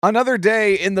Another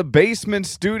day in the basement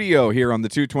studio here on the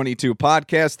 222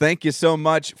 podcast. Thank you so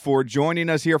much for joining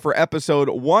us here for episode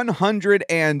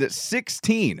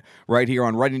 116 right here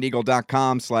on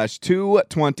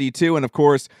writingeagle.com/222. And of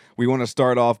course, we want to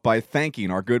start off by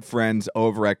thanking our good friends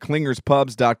over at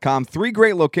clingerspubs.com. 3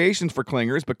 great locations for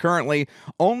Clingers, but currently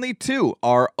only 2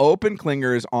 are open.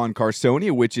 Clingers on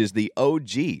Carsonia, which is the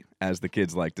OG, as the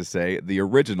kids like to say, the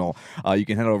original. You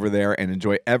can head over there and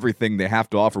enjoy everything they have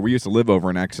to offer. We used to live over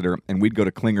in Exeter, and we'd go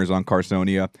to Clingers on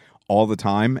Carsonia all the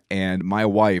time. And my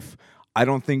wife, I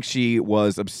don't think she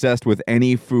was obsessed with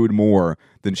any food more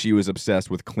than she was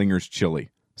obsessed with Clingers chili.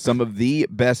 Some of the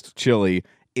best chili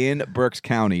in Berks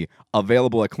County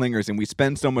available at Clingers, and we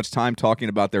spend so much time talking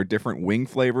about their different wing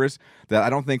flavors that I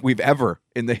don't think we've ever,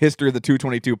 in the history of the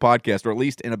 222 podcast, or at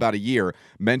least in about a year,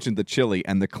 mentioned the chili.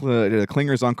 And the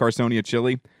Clingers on Carsonia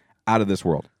chili, out of this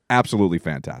world. Absolutely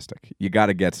fantastic. You got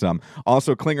to get some.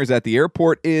 Also, Clingers at the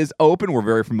Airport is open. We're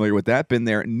very familiar with that. Been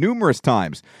there numerous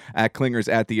times at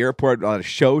Clingers at the Airport. A lot of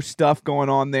show stuff going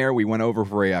on there. We went over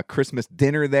for a Christmas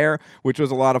dinner there, which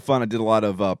was a lot of fun. I did a lot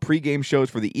of pregame shows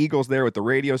for the Eagles there at the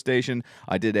radio station.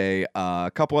 I did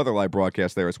a couple other live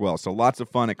broadcasts there as well. So lots of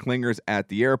fun at Clingers at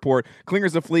the Airport.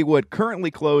 Clingers of Fleetwood currently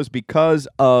closed because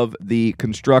of the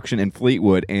construction in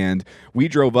Fleetwood, and we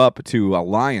drove up to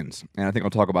Lions, and I think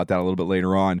I'll talk about that a little bit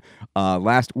later on.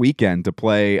 Last weekend to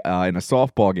play in a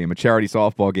softball game, a charity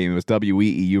softball game. It was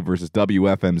WEEU versus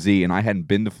WFMZ, and I hadn't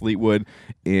been to Fleetwood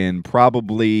in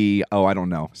probably,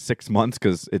 6 months,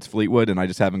 because it's Fleetwood, and I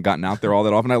just haven't gotten out there all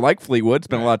that often. I like Fleetwood,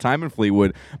 spent a lot of time in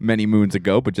Fleetwood many moons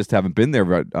ago, but just haven't been there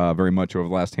very much over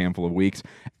the last handful of weeks,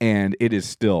 and it is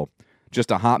still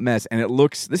just a hot mess. And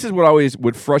this is what always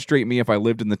would frustrate me if I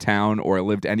lived in the town or I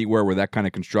lived anywhere where that kind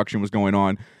of construction was going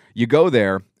on. You go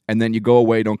there, and then you go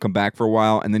away, don't come back for a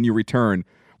while, and then you return,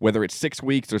 whether it's 6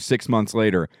 weeks or 6 months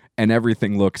later, and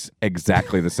everything looks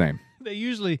exactly the same.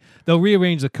 They'll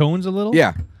rearrange the cones a little.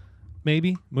 Yeah.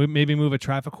 Maybe move a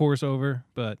traffic horse over,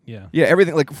 but yeah. Yeah,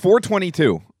 everything, like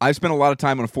 422. I've spent a lot of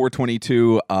time on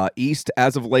 422 East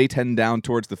as of late, heading down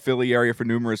towards the Philly area for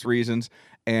numerous reasons.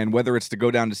 And whether it's to go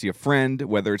down to see a friend,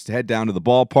 whether it's to head down to the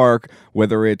ballpark,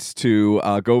 whether it's to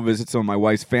go visit some of my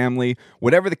wife's family,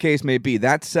 whatever the case may be,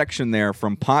 that section there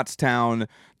from Pottstown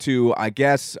to, I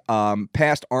guess,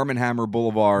 past Arm & Hammer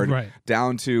Boulevard, right,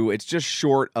 down to, it's just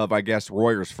short of, I guess,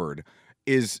 Royersford,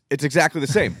 it's exactly the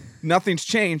same. Nothing's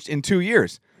changed in 2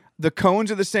 years. The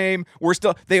cones are the same.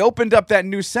 They opened up that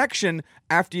new section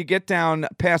after you get down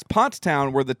past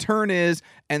Pottstown where the turn is,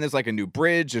 and there's like a new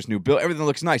bridge, there's new build, everything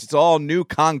looks nice. It's all new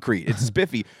concrete. It's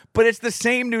spiffy. But it's the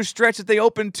same new stretch that they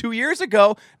opened 2 years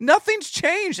ago. Nothing's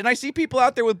changed. And I see people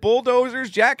out there with bulldozers,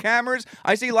 jackhammers.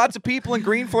 I see lots of people in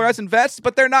green fluorescent vests,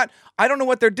 but they're not, I don't know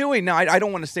what they're doing. Now, I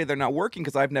don't want to say they're not working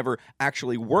because I've never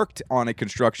actually worked on a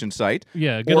construction site.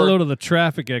 Yeah, get a load of the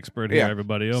traffic expert here,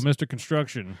 everybody. Oh, Mr.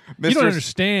 Construction. You don't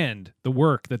understand the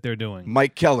work that they're doing.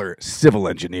 Mike Keller, civil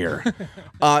engineer.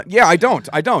 Yeah, I don't.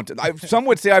 Some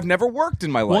would say I've never worked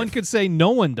in my life. One could say no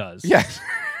one does. Yes.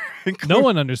 No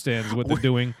one understands what they're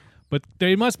doing, but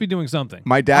they must be doing something.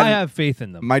 I have faith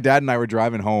in them. My dad and I were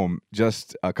driving home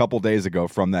just a couple days ago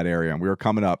from that area, and we were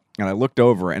coming up, and I looked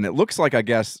over, and it looks like, I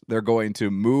guess, they're going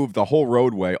to move the whole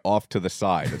roadway off to the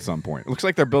side at some point. It looks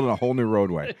like they're building a whole new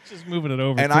roadway. It's just moving it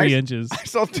over 3 inches. I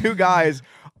saw 2 guys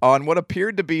on what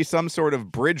appeared to be some sort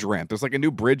of bridge ramp. There's like a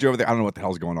new bridge over there. I don't know what the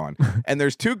hell's going on. And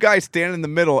there's 2 guys standing in the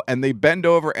middle, and they bend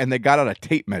over, and they got out a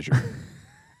tape measure.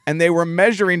 And they were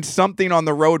measuring something on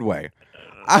the roadway.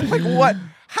 I'm like, what?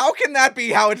 How can that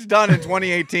be how it's done in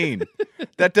 2018?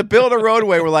 That to build a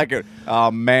roadway, we're like,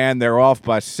 oh, man, they're off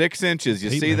by 6 inches.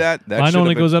 You see that? Mine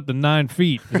only goes up to 9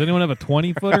 feet. Does anyone have a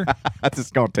 20-footer? That's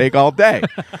just going to take all day.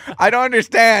 I don't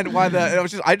understand why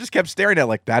I just kept staring at it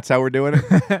like, that's how we're doing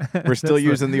it? We're still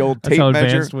using the old tape measure? That's how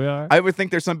advanced we are. I would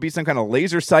think there's some kind of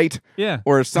laser sight,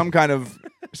 or some kind of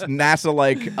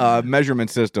NASA-like measurement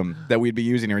system that we'd be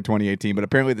using here in 2018, but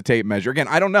apparently the tape measure. Again,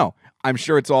 I don't know. I'm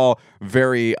sure it's all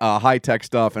very high-tech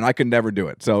stuff, and I could never do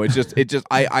it. So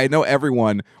I know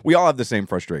everyone, we all have the same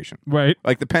frustration. Right.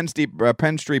 Like the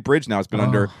Penn Street Bridge now has been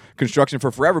under construction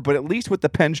for forever, but at least with the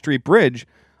Penn Street Bridge,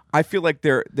 I feel like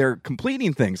they're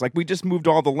completing things. Like we just moved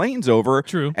all the lanes over.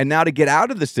 True. And now to get out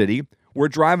of the city, we're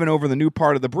driving over the new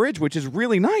part of the bridge, which is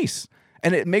really nice.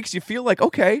 And it makes you feel like,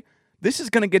 okay, this is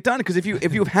going to get done. Because if you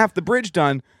have half the bridge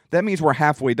done, that means we're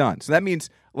halfway done. So that means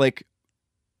like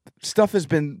stuff has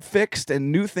been fixed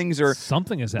and new things are.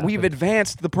 Something has happened. We've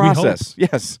advanced the process.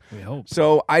 Yes. We hope.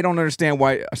 So I don't understand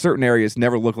why certain areas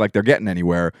never look like they're getting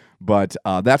anywhere, but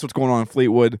that's what's going on in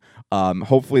Fleetwood.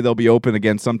 Hopefully they'll be open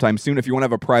again sometime soon. If you want to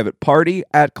have a private party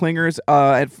at Klingers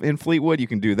in Fleetwood, you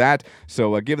can do that.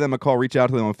 So give them a call. Reach out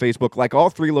to them on Facebook. Like all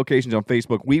 3 locations on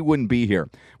Facebook, we wouldn't be here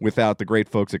without the great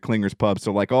folks at Klingers Pub.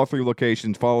 So like all 3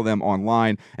 locations, follow them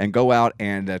online and go out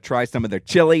and try some of their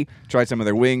chili, try some of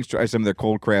their wings, try some of their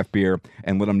cold craft beer,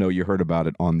 and let them know you heard about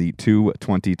it on the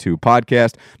 222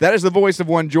 podcast. That is the voice of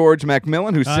one George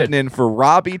McMillan, who's sitting in for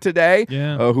Robbie today,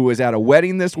 who is at a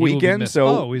wedding this weekend.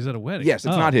 So he's at a wedding. Yes,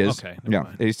 it's not his. Okay,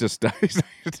 yeah, he's just he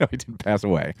didn't pass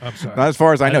away. I'm sorry. Not as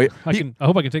far as I know. I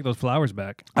hope I can take those flowers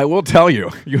back. I will tell you,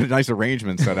 you had a nice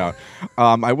arrangement set out.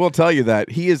 I will tell you that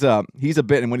he's a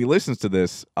bit, and when he listens to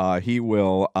this, he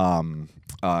will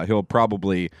he'll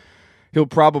probably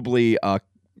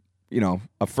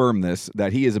affirm this,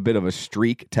 that he is a bit of a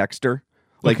streak texter.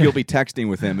 Like you'll be texting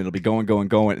with him, it'll be going,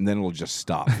 and then it'll just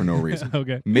stop for no reason.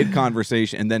 Okay.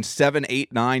 Mid-conversation, and then 7,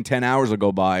 8, 9, 10 hours will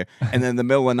go by, and then in the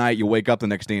middle of the night, you wake up the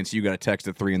next day and so you got a text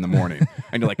at 3 a.m, and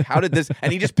you're like, how did this?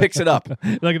 And he just picks it up.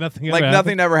 Like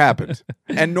nothing ever happened.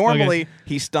 And normally,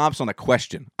 he stops on a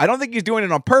question. I don't think he's doing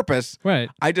it on purpose. Right.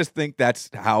 I just think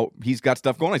that's how he's got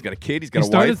stuff going on. He's got a kid, he's got a wife.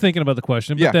 He started thinking about the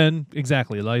question, but then,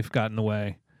 life got in the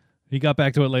way. He got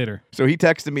back to it later. So he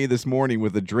texted me this morning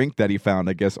with a drink that he found,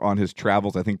 I guess, on his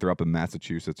travels. I think they're up in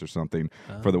Massachusetts or something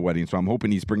for the wedding. So I'm hoping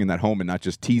he's bringing that home and not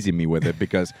just teasing me with it,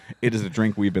 because it is a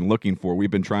drink we've been looking for. We've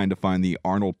been trying to find the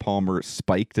Arnold Palmer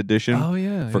Spiked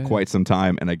Edition for quite some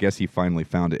time, and I guess he finally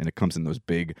found it, and it comes in those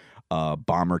big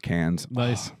bomber cans.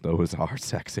 Nice. Oh, those are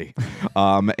sexy.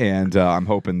 And I'm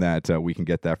hoping that we can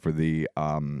get that for the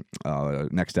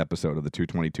next episode of the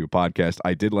 222 podcast.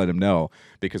 I did let him know,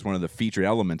 because one of the featured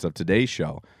elements of today's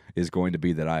show is going to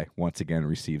be that I once again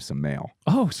received some mail.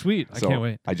 Oh, sweet. I can't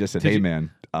wait. I just said, hey,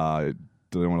 man, do I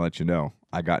want to let you know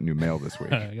I got new mail this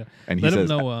week. And he let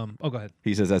says, him know. Go ahead.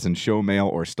 He says, as in show mail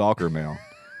or stalker mail.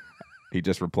 He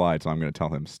just replied, so I'm going to tell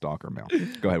him stalker mail.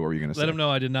 Go ahead. What were you going to say? Let him know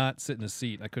I did not sit in his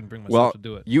seat. I couldn't bring myself to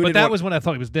do it. But that was when I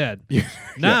thought he was dead.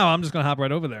 Now I'm just going to hop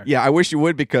right over there. Yeah, I wish you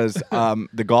would, because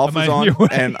the golf is on,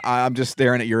 and I'm just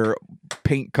staring at your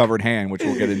paint-covered hand, which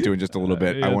we'll get into in just a little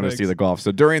bit. Yeah, I want to see the golf.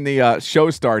 So during the show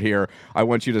start here, I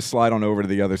want you to slide on over to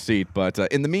the other seat. But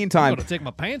in the meantime, I'm going to take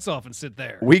my pants off and sit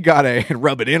there. We got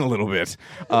rub it in a little bit.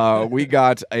 We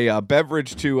got a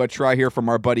beverage to try here from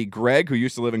our buddy Greg, who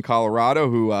used to live in Colorado,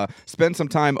 who spent some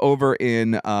time over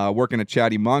in working at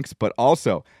Chatty Monks, but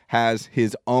also has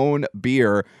his own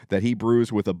beer that he brews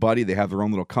with a buddy. They have their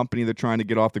own little company they're trying to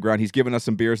get off the ground. He's given us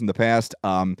some beers in the past.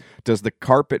 Does the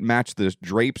carpet match the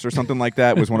drapes or something like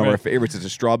that? It was one of our favorites. It's a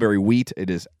strawberry wheat. It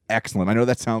is excellent. I know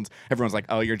that sounds, everyone's like,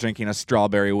 oh, you're drinking a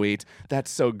strawberry wheat.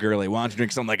 That's so girly. Why don't you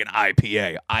drink something like an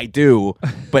IPA? I do,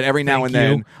 but every now and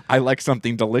then I like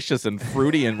something delicious and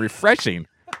fruity and refreshing.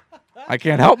 I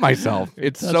can't help myself.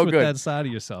 It's so good. That side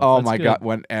of yourself. Oh, that's my good.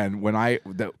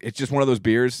 God! It's just one of those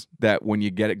beers that when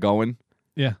you get it going,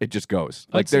 it just goes.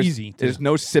 Like it's easy. There's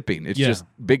no sipping. It's just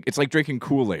big. It's like drinking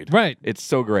Kool-Aid. Right. It's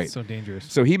so great. It's so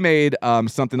dangerous. So he made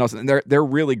something else, and they're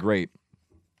really great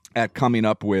at coming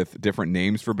up with different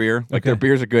names for beer. Like their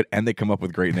beers are good, and they come up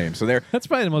with great names. So that's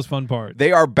probably the most fun part.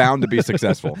 They are bound to be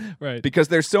successful, right? Because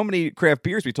there's so many craft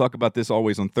beers. We talk about this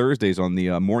always on Thursdays on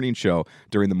the morning show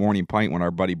during the morning pint when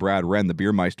our buddy Brad Wren, the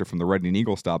beer meister from the Reading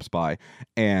Eagle, stops by.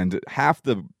 And half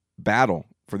the battle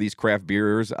for these craft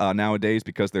beers nowadays,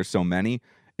 because there's so many,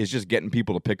 is just getting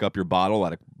people to pick up your bottle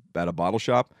at a bottle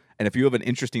shop. And if you have an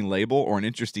interesting label or an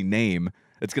interesting name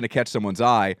that's going to catch someone's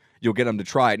eye, you'll get them to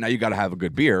try it. Now you got to have a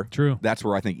good beer. True. That's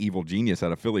where I think Evil Genius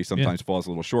out of Philly sometimes falls a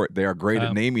little short. They are great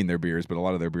at naming their beers, but a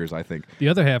lot of their beers, I think, the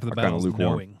other half of the battle is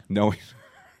knowing. Knowing.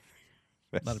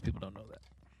 A lot of people don't know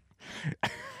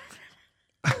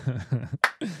that.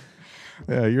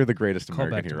 Yeah, you're the greatest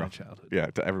American hero. To my childhood. Yeah,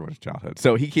 to everyone's childhood.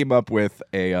 So he came up with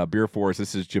a beer for us.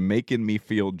 This is Jamaican Me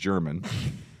Feel German.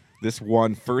 This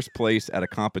won first place at a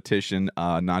competition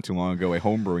not too long ago, a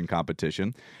home brewing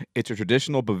competition. It's a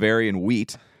traditional Bavarian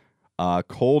wheat,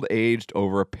 cold-aged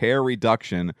over a pear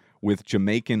reduction with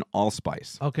Jamaican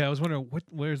allspice. Okay, I was wondering,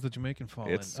 where's the Jamaican fall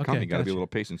in? It's coming. You got to be a little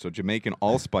patient. So Jamaican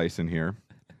allspice in here.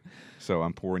 So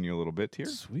I'm pouring you a little bit here.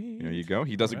 Sweet. There you go.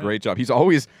 He does a great job.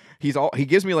 He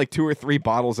gives me like 2 or 3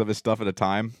 bottles of his stuff at a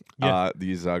time. Yeah.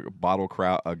 These bottle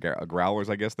growlers,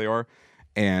 I guess they are.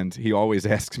 And he always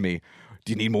asks me,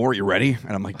 do you need more? Are you ready?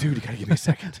 And I'm like, dude, you got to give me a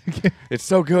second. It's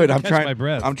so good. I'm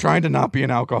trying to not be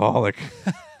an alcoholic.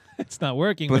 It's not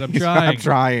working, but I'm trying. I'm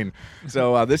trying.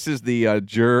 So this is the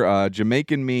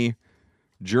Jamaican Me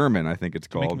German, I think it's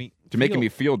called. Jamaican Me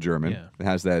Feel German. Yeah. It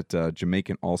has that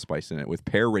Jamaican allspice in it with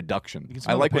pear reduction.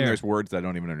 I like when there's words that I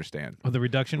don't even understand. Oh, the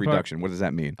reduction part? Reduction. What does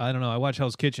that mean? I don't know. I watch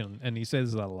Hell's Kitchen, and he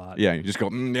says that a lot. Yeah, you just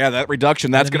go, yeah, that reduction,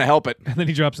 that's going to help it. And then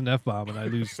he drops an F-bomb, and I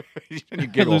lose,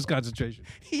 and I lose concentration.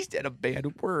 He said a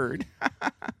bad word.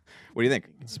 What do you think?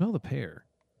 You can smell the pear.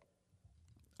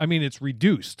 I mean, it's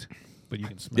reduced, but you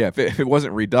can smell it. Yeah, if it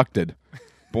wasn't reducted,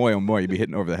 boy, oh boy, you'd be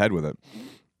hitting over the head with it.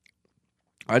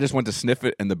 I just went to sniff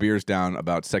it, and the beer's down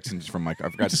about 6 inches from my. I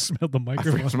forgot to smell the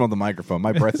microphone. I smell the microphone.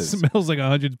 My breath is. It smells like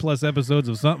 100+ episodes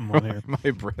of something on here.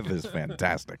 My breath is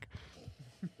fantastic.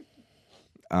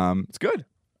 It's good.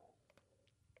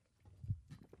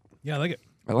 Yeah, I like it.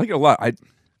 I like it a lot.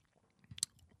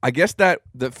 I guess that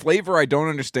the flavor I don't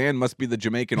understand must be the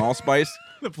Jamaican allspice.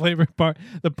 The flavor part,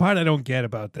 the part I don't get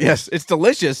about this. Yes, it's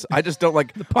delicious. I just don't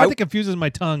like the part that confuses my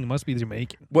tongue. Must be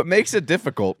Jamaican. What makes it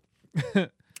difficult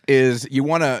is you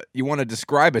want to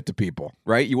describe it to people,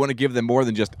 right? You want to give them more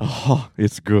than just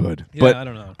it's good. Yeah, but I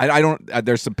don't know. I don't.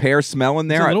 There's some pear smell in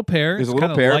there. There's a little pear. There's a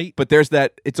little pear, light. but there's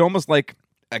that. It's almost like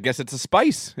I guess it's a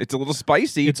spice. It's a little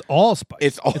spicy. It's all spice.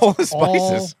 It's all the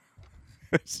spices.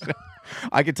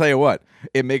 I can tell you what,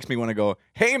 it makes me want to go,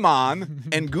 hey, man,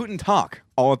 and guten Tag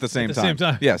all at the same time.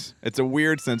 Yes, it's a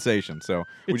weird sensation. So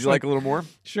would you like a little more?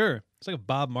 Sure. It's like if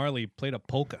Bob Marley played a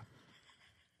polka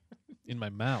in my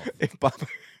mouth. If Bob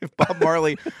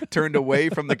Marley turned away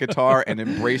from the guitar and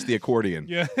embraced the accordion,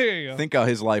 yeah, there you go. Think how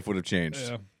his life would have changed.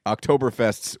 Yeah.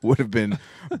 Oktoberfests would have been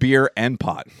beer and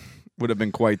pot. Would have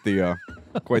been quite the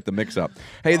mix-up.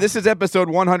 Hey, this is episode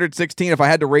 116. If I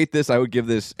had to rate this, I would give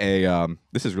this a.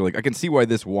 This is really. I can see why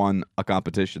this won a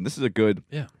competition. This is a good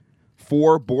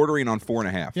 4, bordering on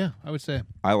 4.5. Yeah, I would say.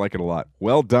 I like it a lot.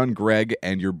 Well done, Greg,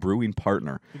 and your brewing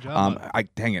partner. Good job.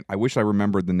 Dang it! I wish I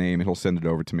remembered the name. He'll send it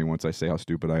over to me once I say how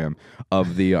stupid I am.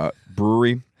 Of the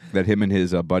brewery that him and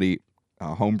his buddy.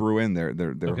 Homebrew in their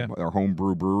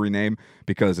homebrew brewery name,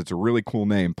 because it's a really cool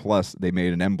name. Plus, they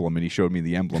made an emblem, and he showed me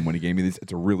the emblem when he gave me this.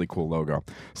 It's a really cool logo.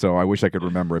 So I wish I could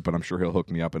remember it, but I'm sure he'll hook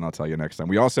me up, and I'll tell you next time.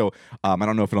 We also, I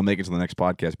don't know if it'll make it to the next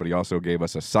podcast, but he also gave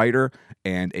us a cider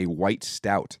and a white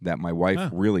stout that my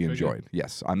wife really enjoyed.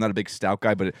 Yes, I'm not a big stout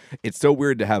guy, but it's so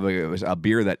weird to have a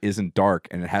beer that isn't dark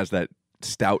and it has that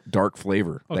stout dark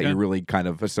flavor that you really kind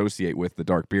of associate with the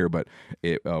dark beer, but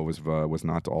it was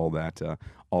not all that dark.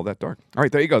 All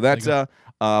right, there you go. That's the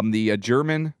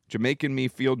Jamaican Me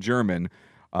Feel German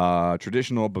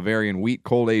traditional Bavarian wheat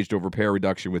cold aged over pear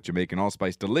reduction with Jamaican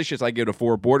allspice. Delicious. I give it a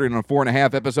 4, bordering on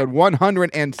 4.5. Episode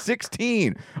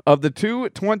 116 of the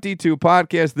 222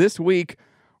 podcast this week.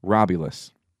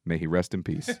 Robulus, may he rest in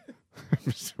peace.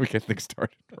 We get things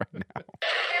started right now.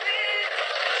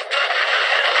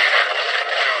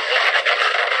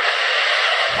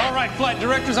 All right, flight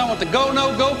directors, I want the go,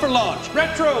 no, go for launch.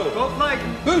 Retro. Go flight.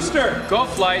 Booster. Go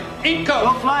flight. Inco.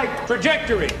 Go flight.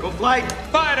 Trajectory. Go flight.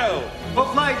 Fido. Go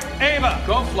flight. Ava.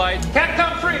 Go flight.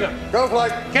 Capcom Freedom. Go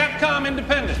flight. Capcom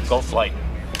Independence. Go flight.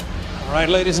 All right,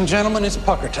 ladies and gentlemen, it's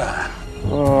pucker time.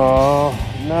 Oh,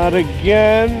 not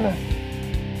again.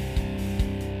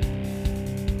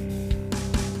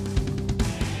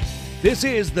 This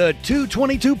is the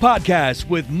 222 podcast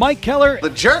with Mike Keller. The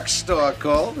Jerk Store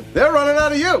called. They're running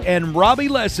out of you. And Robbie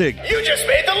Lessig. You just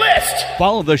made the list.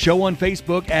 Follow the show on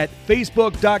Facebook at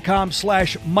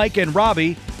facebook.com/Mike and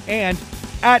Robbie and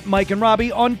at Mike and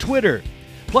Robbie on Twitter.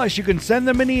 Plus, you can send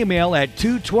them an email at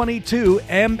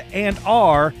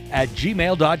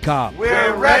 222mnr@gmail.com.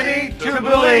 We're ready to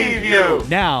believe you.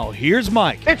 Now, here's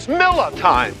Mike. It's Miller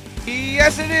time.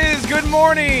 Yes, it is. Good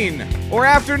morning, or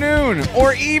afternoon,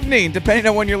 or evening, depending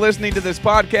on when you're listening to this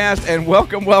podcast. And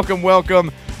welcome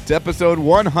to episode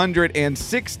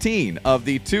 116 of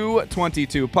the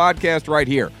 222 podcast right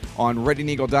here on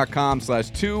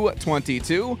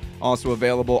ReadyEagle.com/222. Also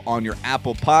available on your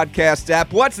Apple Podcasts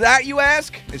app. What's that, you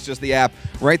ask? It's just the app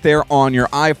right there on your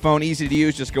iPhone. Easy to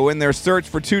use. Just go in there, search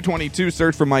for 222,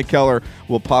 search for Mike Keller.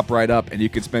 We'll pop right up, and you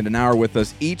can spend an hour with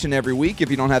us each and every week.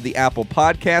 If you don't have the Apple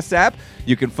Podcasts app,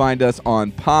 you can find us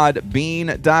on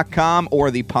podbean.com or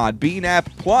the Podbean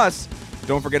app. Plus,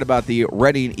 don't forget about the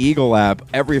Reading Eagle app.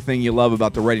 Everything you love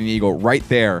about the Reading Eagle right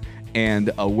there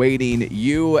and awaiting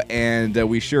you. And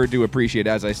we sure do appreciate,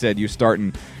 as I said, you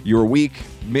starting your week,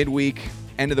 midweek,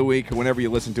 end of the week, whenever you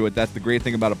listen to it. That's the great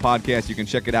thing about a podcast. You can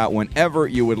check it out whenever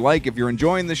you would like. If you're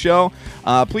enjoying the show,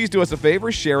 please do us a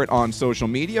favor. Share it on social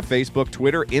media, Facebook,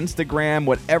 Twitter, Instagram,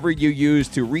 whatever you use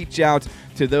to reach out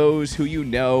to those who you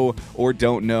know or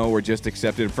don't know or just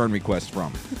accepted a friend request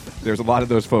from. There's a lot of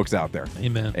those folks out there.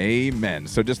 Amen. Amen.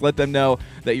 So just let them know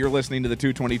that you're listening to the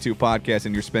 222 podcast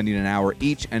and you're spending an hour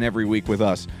each and every week with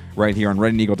us right here on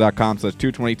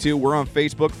RedAndEagle.com/222. We're on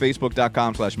Facebook,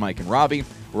 Facebook.com/Mike and Robbie.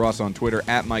 We're also on Twitter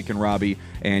 @Mike and Robbie.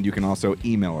 And you can also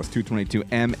email us,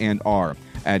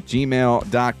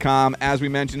 222MNR@gmail.com. As we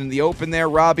mentioned in the open there,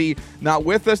 Robbie not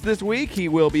with us this week. He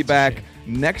will be back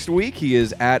next week. He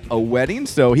is at a wedding.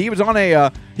 So he was on a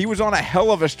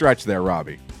hell of a stretch there,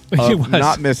 Robbie. He was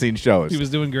not missing shows. He was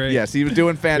doing great. Yes, he was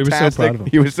doing fantastic. so proud of him.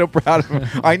 He was so proud of him.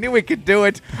 I knew he could do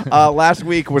it. Last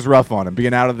week was rough on him,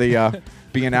 being out of the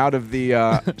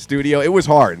studio. It was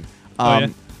hard. Yeah.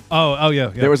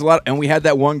 Yeah. There was a lot, and we had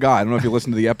that one guy. I don't know if you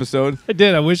listened to the episode. I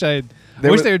did. I wish there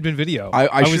had been video.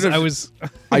 I was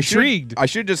intrigued. I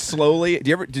should just slowly.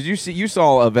 Did you see? You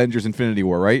saw Avengers: Infinity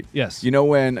War, right? Yes. You know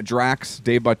when Drax,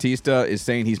 Dave Bautista, is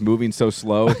saying he's moving so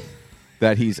slow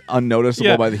that he's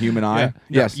unnoticeable by the human eye. Yeah.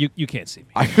 Yes. No, you can't see me.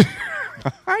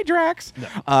 Hi, Drax. No.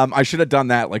 I should have done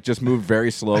that. Like, just moved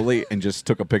very slowly and just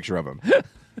took a picture of him.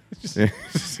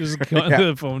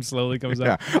 The phone slowly comes out.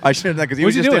 Yeah, I should have done that because he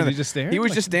What's was he just doing? standing. He just staring? He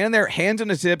was just standing there, hands on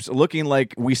his hips, looking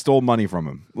like we stole money from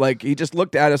him. Like he just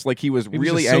looked at us like he was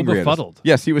really just so angry at us. befuddled.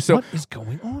 Yes, he was so. What is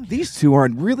going on? These two are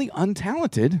really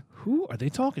untalented. Who are they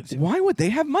talking to? Why would they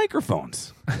have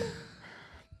microphones?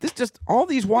 All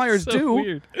these wires So do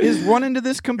weird. is run into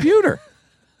this computer.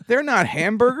 They're not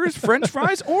hamburgers, French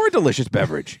fries, or a delicious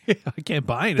beverage. I can't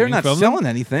buy anything. They're not from selling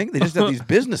them. anything. They just have these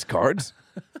business cards.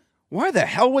 Why the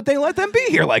hell would they let them be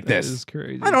here like this? That is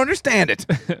crazy. I don't understand it.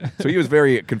 So he was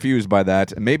very confused by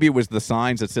that. Maybe it was the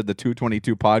signs that said the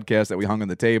 222 podcast that we hung on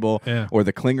the table, or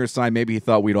the Clingers sign. Maybe he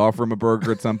thought we'd offer him a burger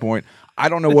at some point. I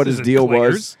don't know what his deal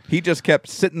was. He just kept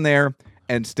sitting there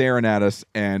and staring at us,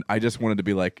 and I just wanted to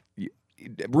be like,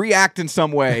 react in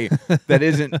some way that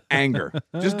isn't anger.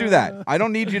 Just do that. I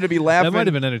don't need you to be laughing. That might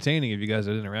have been entertaining if you guys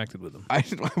had interacted with him. I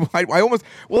almost.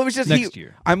 Well, it was just next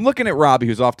year. I'm looking at Robbie,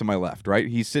 who's off to my left. Right,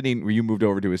 he's sitting where you moved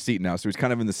over to his seat now, so he's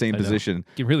kind of in the same position.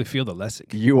 You can really feel the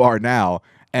Lessig. You are now.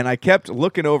 And I kept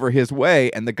looking over his way,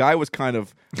 and the guy was kind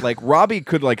of like Robbie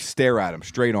could like stare at him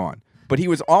straight on, but he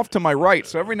was off to my right.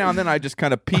 So every now and then I just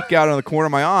kind of peek out on the corner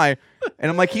of my eye, and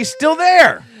I'm like, he's still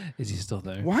there. Is he still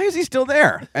there? Why is he still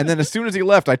there? And then as soon as he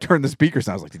left, I turned the speakers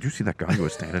and I was like, did you see that guy who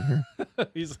was standing here?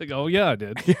 He's like, oh, yeah, I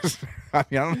did. Yes. I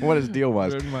don't know what his deal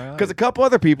was. Because a couple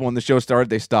other people when the show started,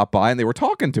 they stopped by and they were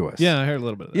talking to us. Yeah, I heard a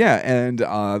little bit of that. Yeah,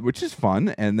 and which is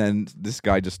fun. And then this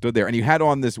guy just stood there and he had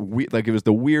on this, like it was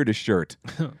the weirdest shirt.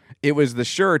 It was the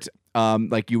shirt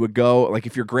like you would go, like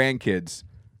if your grandkids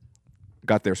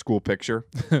got their school picture.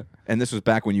 And this was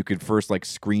back when you could first like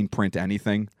screen print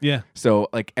anything. Yeah. So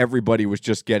like everybody was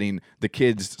just getting the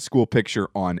kids' school picture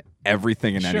on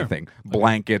everything and anything.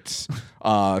 Blankets,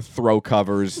 throw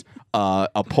covers,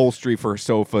 upholstery for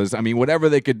sofas. I mean, whatever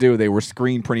they could do, they were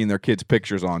screen printing their kids'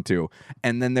 pictures onto.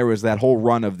 And then there was that whole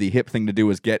run of the hip thing to do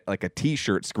was get like a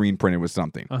T-shirt screen printed with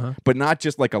something. But not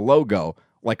just like a logo,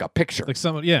 like a picture. Like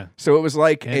someone, yeah. So it was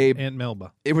like Aunt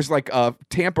Melba. It was like a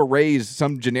Tampa Rays,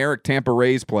 some generic Tampa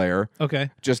Rays player. Okay.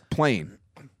 Just plain.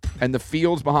 And the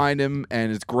fields behind him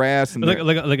and his grass. And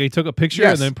like he took a picture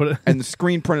and then put it. And the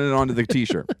screen printed it onto the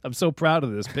T-shirt. I'm so proud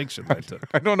of this picture that I took.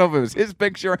 I don't know if it was his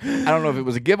picture. I don't know if it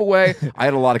was a giveaway. I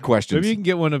had a lot of questions. Maybe you can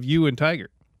get one of you and Tiger.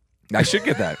 I should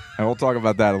get that. And we'll talk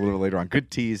about that a little bit later on.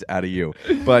 Good tease out of you.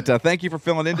 But thank you for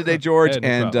filling in today, George.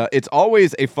 No it's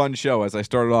always a fun show, as I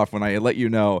started off when I let you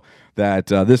know that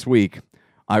this week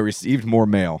I received more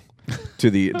mail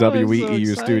to the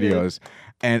WEEU studios.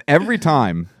 And every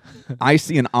time I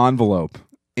see an envelope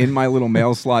in my little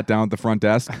mail slot down at the front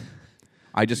desk,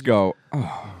 I just go,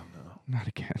 oh, no, not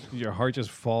again. Your heart just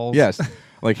falls. Yes.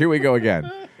 Like, here we go again.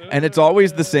 And it's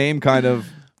always the same kind of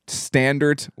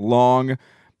standard, long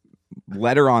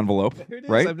letter envelope,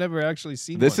 right? I've never actually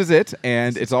seen this one. is it,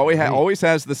 and it's always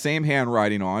has the same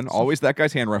handwriting on. Always that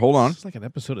guy's handwriting. Hold on. It's like an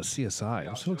episode of CSI.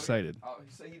 I'm so excited.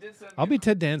 I'll be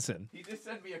Ted Danson. He did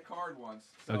send me a card once.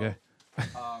 So, okay.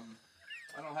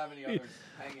 I don't have any others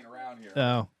hanging around here.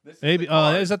 Oh, maybe.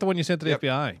 Is that the one you sent to the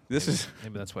FBI?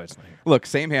 Maybe that's why it's not here. Look,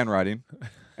 same handwriting,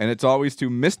 and it's always to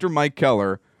Mr. Mike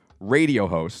Keller, radio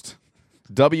host,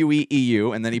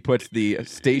 WEEU, and then he puts the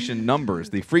station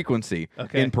numbers, the frequency,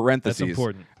 in parentheses. That's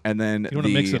important. And then you want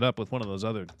to mix it up with one of those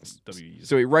other WEUs.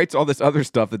 So he writes all this other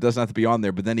stuff that doesn't have to be on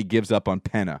there, but then he gives up on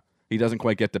Penna. He doesn't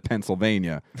quite get to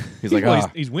Pennsylvania. He's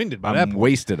like, he's winded by I'm that point.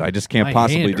 wasted. I just can't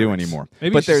possibly do anymore.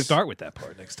 Maybe we should start with that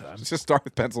part next time. Just start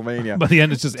with Pennsylvania. By the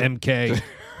end, it's just MK.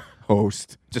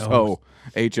 Host. Just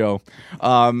H-O.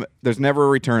 There's never a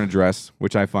return address,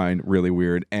 which I find really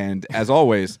weird. And as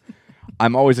always,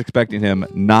 I'm always expecting him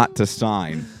not to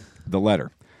sign the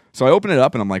letter. So I open it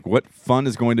up, and I'm like, what fun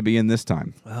is going to be in this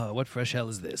time? Oh, what fresh hell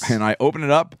is this? And I open it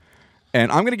up,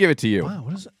 and I'm going to give it to you. Wow,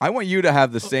 what is it? I want you to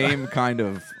have the same kind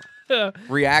of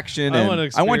reaction, I and wanna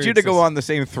I want you to experience go this. on the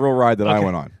same thrill ride that I Okay.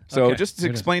 went on. So Okay. just to Here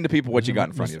it is. explain to people what you got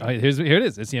in front of you. All right, here it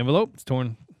is. It's the envelope. It's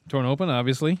torn open,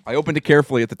 obviously. I opened it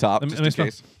carefully at the top, Let me- just let me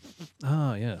in smell. case.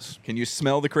 Ah, yes. Can you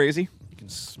smell the crazy? You can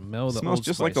smell the It smells Old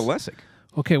just like the Spice. Lessig.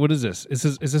 Okay, what is this? Is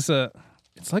this a?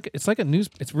 It's like a news.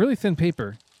 It's really thin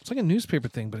paper. It's like a newspaper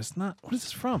thing, but it's not. What is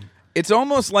this from? It's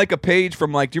almost like a page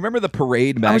from do you remember the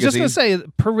Parade magazine? I was just gonna say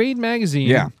Parade magazine.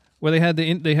 Yeah. Where they had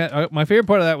my favorite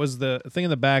part of that was the thing in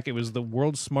the back. It was the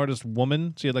world's smartest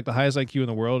woman. She had like the highest IQ in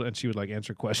the world, and she would like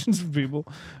answer questions from people.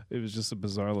 It was just a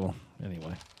bizarre little.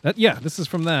 Anyway, this is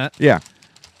from that. Yeah.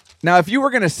 Now, if you were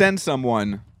going to send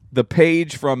someone the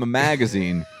page from a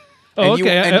magazine, Oh, and you-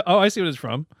 okay. and- I see what it's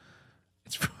from.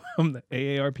 It's from the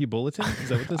AARP Bulletin. Is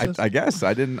that what this is? I guess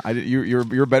I didn't.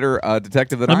 You're a better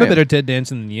detective than I I'm am. a better Ted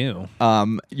Danson than you.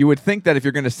 You would think that if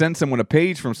you're going to send someone a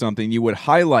page from something, you would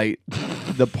highlight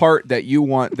the part that you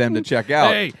want them to check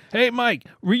out. Hey, Mike,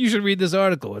 you should read this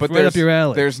article. It's but right up your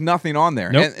alley. There's nothing on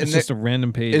there. Nope, And it's just a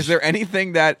random page. Is there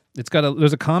anything that? It's got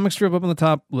there's a comic strip up on the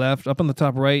top left. Up on the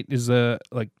top right is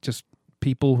like just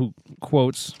people who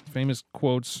famous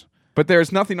quotes. But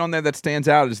there's nothing on there that stands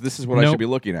out as this is what I Nope. should be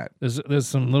looking at. There's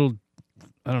some little,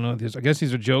 I don't know. I guess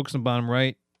these are jokes in the bottom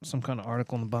right. Some kind of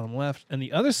article in the bottom left, and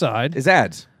the other side Is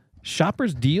ads.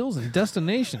 shoppers deals and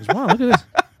destinations. Wow, look at this.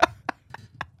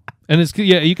 And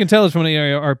you can tell it's from an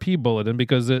AARP bulletin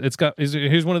because it's got.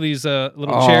 Here's one of these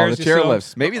little chairs. The you chair saw.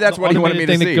 lifts. Maybe that's what he wanted me to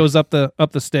thing see. that goes up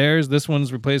the stairs. This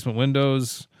one's replacement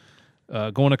windows.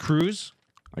 Go on a cruise.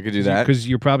 I could do that. Because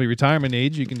you're probably retirement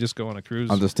age. You can just go on a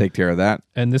cruise. I'll just take care of that.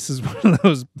 And this is one of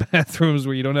those bathrooms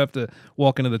where you don't have to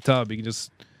walk into the tub. You can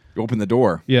just You open the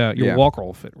door. your walker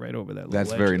will fit right over that. Little That's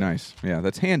ledge very there. nice. Yeah,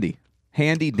 that's handy.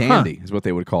 Handy dandy is what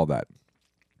they would call that.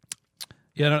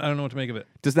 Yeah, I don't know what to make of it.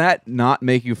 Does that not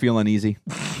make you feel uneasy?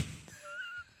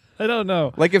 I don't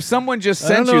know. Like if someone just I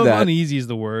don't sent know you if that, uneasy is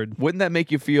the word. wouldn't that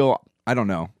make you feel? I don't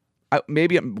know.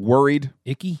 Maybe I'm worried.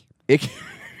 Icky.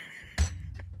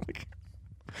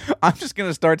 I'm just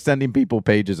gonna start sending people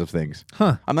pages of things.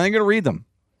 Huh. I'm not even gonna read them.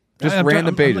 Just I'm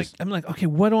random pages. I'm like, okay,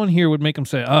 what on here would make them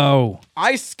say, "Oh,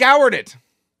 I scoured it.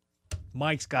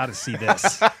 Mike's got to see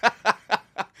this"?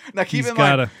 Now keep He's in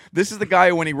mind, gotta- this is the guy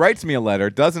who, when he writes me a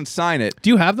letter, doesn't sign it. Do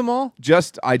you have them all?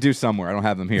 I do somewhere. I don't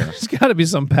have them here. There's got to be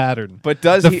some pattern. But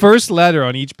does the he? first letter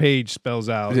on each page spells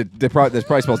out? This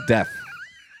probably spells death.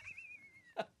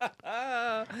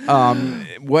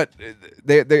 What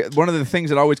they one of the things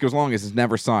that always goes along is it's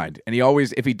never signed, and he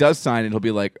always, if he does sign it, he'll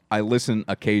be like, "I listen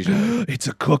occasionally." It's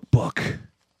a cookbook. Did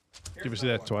you ever see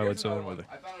that Twilight Zone?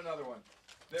 I found another one.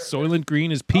 Soylent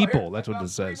Green is people. That's what it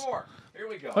says. Here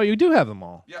we go. Oh, you do have them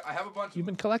all. Yeah, I have a bunch. You've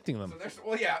been collecting them.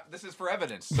 Well, yeah, this is for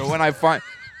evidence. So when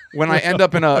I end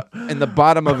up in the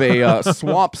bottom of a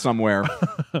swamp somewhere,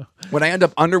 when I end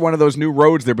up under one of those new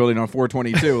roads they're building on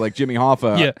 422, like Jimmy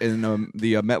Hoffa Yeah. in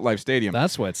the MetLife Stadium.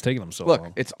 That's why it's taking them so Look,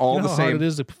 long. it's all You know the how same. hard it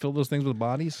is to fill those things with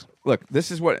bodies. Look,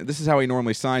 this is how he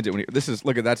normally signs it.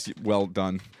 Look at that's well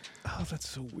done. Oh, that's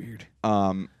so weird.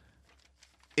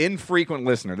 Infrequent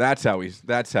listener. That's how he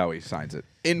signs it.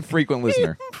 Infrequent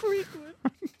listener.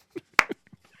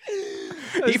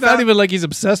 It's not even like he's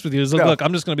obsessed with you. It's like, No. look,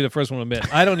 I'm just going to be the first one to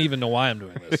admit, I don't even know why I'm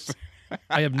doing this.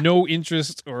 I have no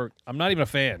interest, or I'm not even a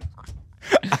fan.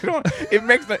 It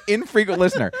makes the infrequent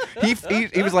listener.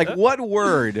 He was like, what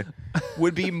word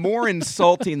would be more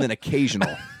insulting than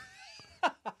occasional?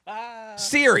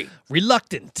 Siri.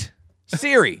 Reluctant.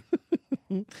 Siri.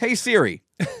 Hey, Siri.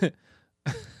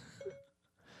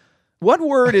 What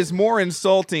word is more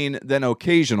insulting than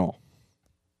occasional?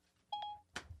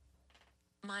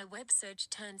 My web search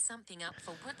turned something up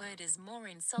for what word is more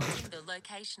insulting the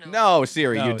locational. No,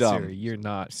 Siri, No, you're dumb. Siri, you're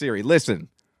not. Siri, listen.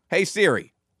 Hey,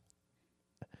 Siri.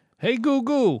 Hey,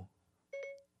 Google.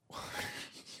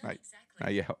 Right. Now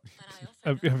you help.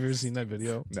 Have you ever seen that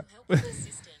video? No.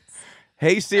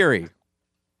 Hey, Siri.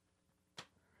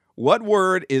 What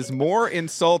word is more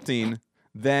insulting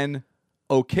than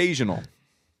occasional?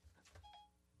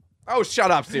 Oh, shut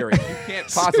up, Siri. You can't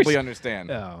possibly understand.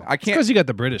 No. I can't. Because you got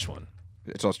the British one.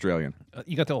 It's Australian.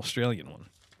 You got the Australian one.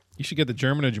 You should get the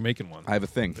German or Jamaican one. I have a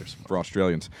thing for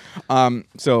Australians.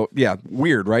 So, yeah,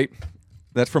 weird, right?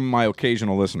 That's from my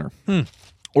occasional listener.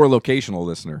 Or locational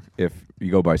listener, if you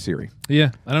go by Siri.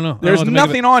 Yeah, I don't know. There's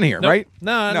nothing on here, Nope. right?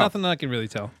 No, nothing I can really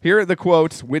tell. Here are the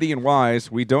quotes, witty and wise.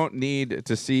 We don't need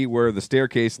to see where the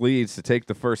staircase leads to take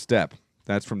the first step.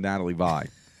 That's from Natalie Vi.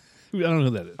 I don't know who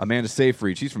that is. Amanda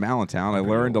Seyfried. She's from Allentown. I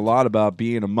learned a lot about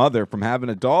being a mother from having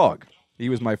a dog. He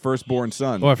was my firstborn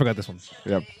son. Oh, I forgot this one.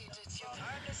 Yep.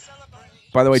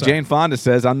 By the way, Sorry. Jane Fonda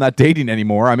says, I'm not dating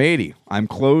anymore. I'm 80. I've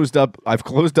closed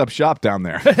up shop down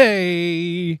there.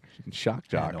 Hey. Shock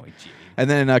jock. I know, Jane. And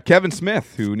then Kevin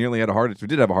Smith, who nearly had who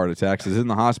did have a heart attack, is in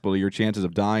the hospital. Your chances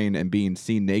of dying and being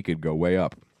seen naked go way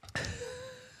up.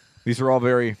 These are all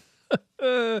very...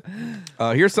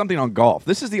 here's something on golf.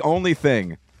 This is the only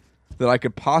thing that I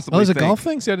could possibly there's a think. golf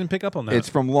thing? See, I didn't pick up on that. It's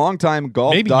from longtime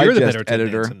Golf Maybe you're the Digest better Ted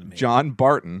editor Danson than me. John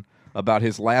Barton about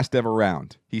his last ever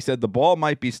round. He said the ball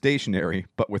might be stationary,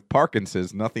 but with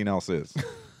Parkinson's, nothing else is.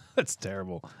 That's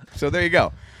terrible. So there you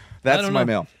go. That's don't my know.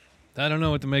 mail. I don't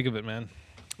know what to make of it, man.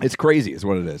 It's crazy, is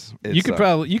what it is. It's, You could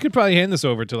probably hand this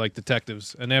over to like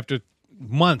detectives, and after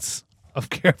months of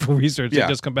careful research, Yeah.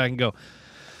 they just come back and go,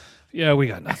 "Yeah, we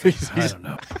got nothing." I don't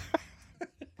know.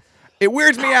 It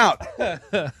weirds me out.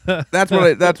 That's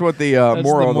what the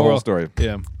moral of the whole story.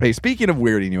 Yeah. Hey, speaking of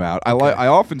weirding you out, I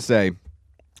often say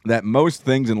that most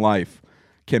things in life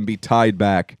can be tied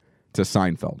back to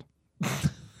Seinfeld.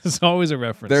 There's always a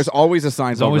reference. There's always a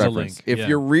Seinfeld always a reference. link, If yeah.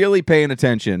 you're really paying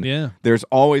attention, Yeah. there's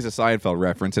always a Seinfeld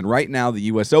reference. And right now, the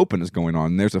U.S. Open is going on.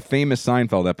 And there's a famous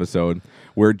Seinfeld episode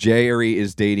where Jerry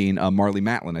is dating Marlee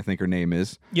Matlin, I think her name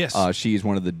is. Yes. She's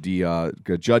one of the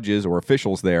judges or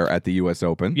officials there at the U.S.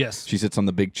 Open. Yes. She sits on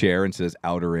the big chair and says,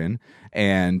 out or in.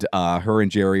 And her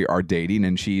and Jerry are dating,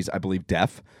 and she's, I believe,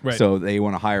 deaf. Right. So they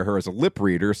want to hire her as a lip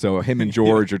reader. So him and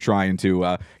George are trying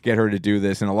to get her to do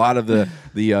this. And a lot of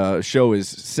the show is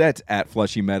set at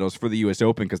Flushing Meadows for the U.S.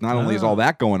 Open because not only is all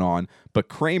that going on, but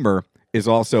Kramer is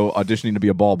also auditioning to be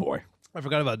a ball boy. I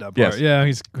forgot about that part. Yes. Yeah,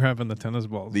 he's grabbing the tennis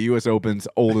balls. The U.S. Open's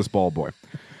oldest ball boy.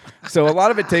 So a lot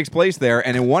of it takes place there,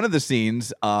 and in one of the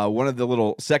scenes, one of the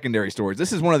little secondary stories,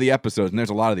 this is one of the episodes, and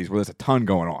there's a lot of these where there's a ton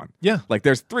going on. Yeah. Like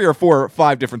there's 3 or 4 or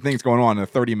 5 different things going on in a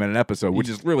 30-minute episode, which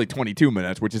is really 22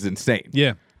 minutes, which is insane.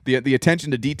 Yeah. The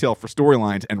attention to detail for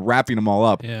storylines and wrapping them all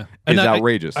up Yeah. is And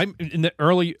outrageous. I'm in the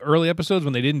early episodes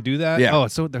when they didn't do that. Yeah.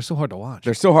 Oh, they're so hard to watch.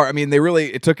 They're so hard. I mean,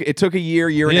 it took a year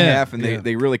and a Yeah, half, and yeah.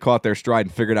 they really caught their stride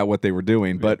and figured out what they were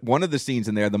doing. But one of the scenes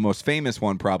in there, the most famous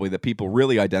one probably that people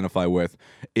really identify with,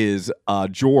 is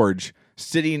George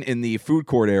sitting in the food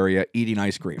court area eating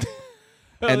ice cream.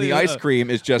 And the yeah. ice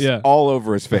cream is just Yeah. all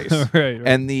over his face. Right.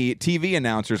 And the TV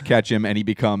announcers catch him, and he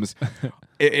becomes,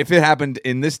 if it happened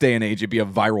in this day and age, it'd be a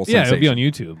viral yeah, sensation. it'll be on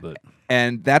YouTube, but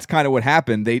And that's kind of what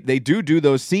happened. They do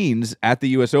those scenes at the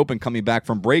U.S. Open coming back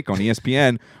from break on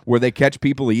ESPN where they catch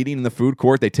people eating in the food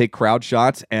court. They take crowd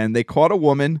shots, and they caught a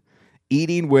woman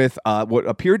eating with what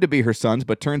appeared to be her sons,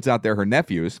 but turns out they're her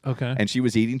nephews. Okay. And she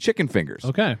was eating chicken fingers.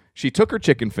 okay. She took her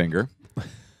chicken finger,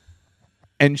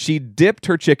 and she dipped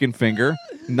her chicken finger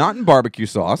not in barbecue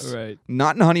sauce, Right.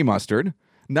 not in honey mustard,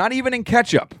 not even in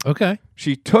ketchup. Okay.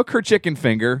 She took her chicken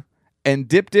finger and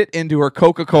dipped it into her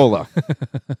Coca-Cola.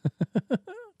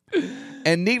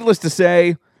 And needless to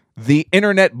say, the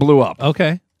internet blew up.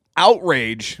 Okay.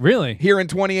 Outrage Really? here in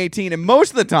 2018. And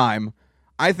most of the time,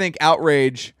 I think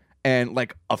outrage and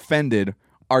like offended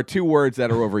are 2 words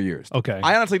that are overused. Okay.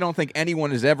 I honestly don't think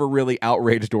anyone is ever really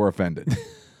outraged or offended.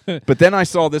 But then I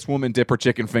saw this woman dip her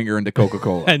chicken finger into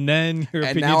Coca-Cola. And then your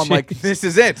And opinion now I'm like, changed. this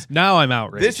is it. Now I'm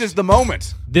outraged. This is the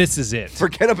moment. This is it.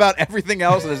 Forget about everything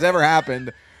else that has ever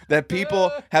happened that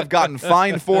people have gotten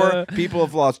fined for, people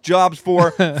have lost jobs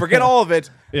for. Forget all of it.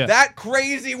 Yeah. That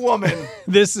crazy woman,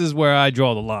 This is where I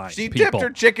draw the line. she people. dipped her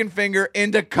chicken finger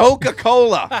into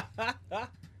Coca-Cola.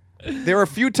 There are a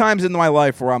few times in my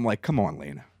life where I'm like, come on,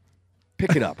 Lena,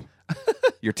 pick it up.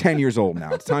 You're 10 years old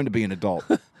now. It's time to be an adult.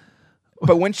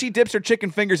 But when she dips her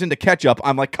chicken fingers into ketchup,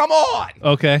 I'm like, come on.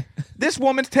 Okay. This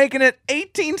woman's taking it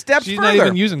 18 steps She's further. not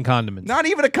even using condiments. Not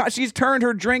even she's turned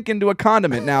her drink into a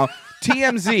condiment. Now,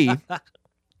 TMZ,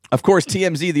 of course,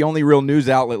 TMZ, the only real news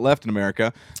outlet left in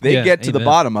America, they Yeah, get to the amen.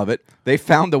 bottom of it. They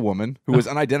found a woman who was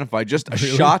unidentified, just a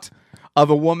shot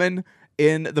of a woman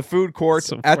in the food court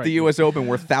So at the frightening. U.S. Open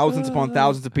where thousands upon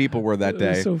thousands of people were that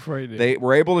That is day. so frightening. They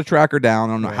were able to track her down.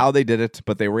 I don't know how they did it,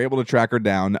 but they were able to track her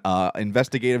down.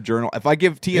 Investigative Journal. If I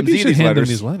give TMZ Maybe you should these hand them letters,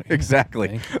 these letters.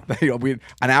 exactly,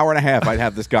 an hour and a half, I'd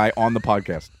have this guy on the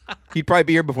podcast. He'd probably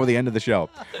be here before the end of the show.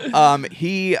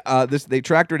 They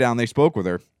tracked her down. They spoke with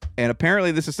her, and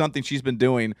apparently this is something she's been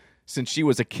doing since she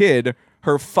was a kid.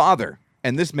 Her father.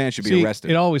 And this man should be See,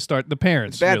 arrested. It always starts the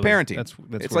parents. Bad really. parenting. That's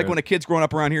it's where- like when a kid's growing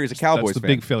up around here, he's a Cowboys that's the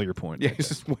fan. big failure point. Yeah, right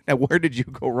it's there. just, where did you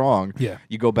go wrong? Yeah.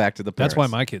 You go back to the parents. That's why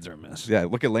my kids are a mess. Yeah,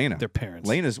 look at Lena. Their parents.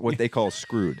 Lena's what they call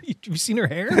screwed. You seen her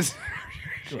hair?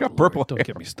 She got purple Don't hair.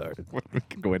 get me started. We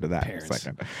can go into that Parents. in a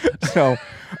second. So,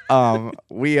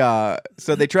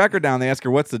 so they track her down. They ask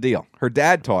her, "What's the deal?" Her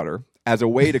dad taught her as a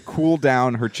way to cool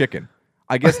down her chicken.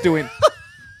 I guess doing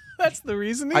That's the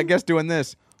reasoning? I guess doing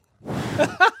this.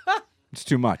 It's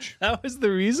too much. That was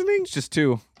the reasoning? It's just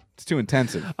too. It's too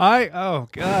intensive. Oh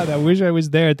God, I wish I was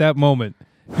there at that moment.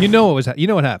 You know what was? You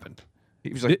know what happened?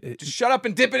 He was like, "Just shut up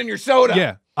and dip it in your soda."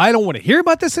 Yeah, I don't want to hear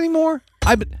about this anymore.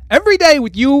 I've been every day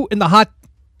with you and the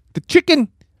chicken.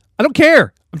 I don't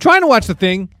care. I'm trying to watch the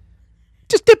thing.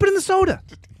 Just dip it in the soda.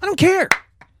 I don't care.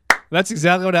 That's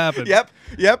exactly what happened. Yep.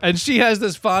 And she has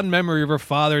this fond memory of her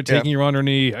father taking her on her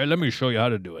knee. Hey, let me show you how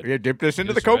to do it. Yeah, dip this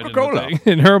into the Just right in Coca-Cola. thing.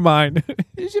 In her mind.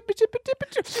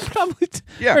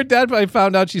 Yeah. Her dad probably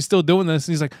found out she's still doing this,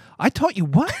 and he's like, I taught you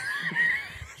what?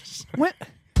 What?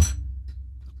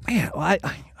 Man, well,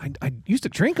 I used to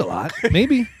drink a lot.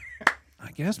 Maybe.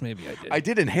 I guess maybe I did. I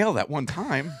did inhale that one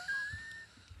time.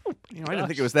 I didn't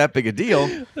think it was that big a deal.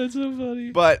 That's so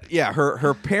funny. But yeah,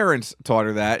 her parents taught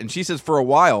her that, and she says for a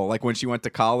while, like when she went to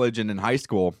college and in high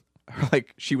school,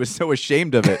 like she was so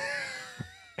ashamed of it.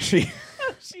 She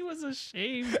was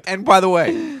ashamed. And by the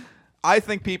way, I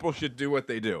think people should do what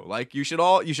they do. Like you should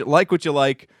like what you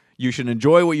like. You should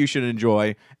enjoy what you should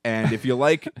enjoy. And if you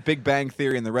like Big Bang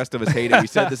Theory and the rest of us hate it, we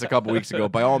said this a couple weeks ago,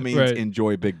 by all means,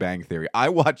 enjoy Big Bang Theory. I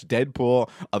watched Deadpool,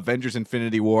 Avengers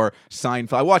Infinity War,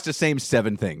 Seinfeld. I watched the same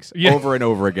 7 things over and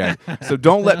over again. So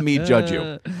don't let me judge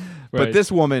you. But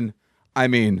this woman, I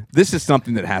mean, this is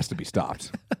something that has to be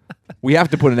stopped. We have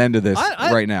to put an end to this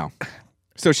right now.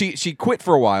 So she quit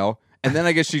for a while. And then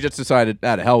I guess she just decided,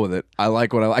 to hell with it. I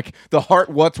like what I like. The heart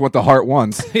wants what the heart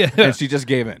wants. Yeah. And she just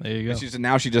gave in. There you go. And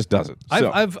now she just does it.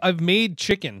 So. I've made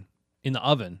chicken in the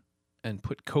oven and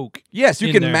put Coke. Yes, you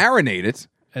in can there marinate it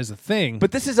as a thing.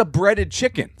 But this is a breaded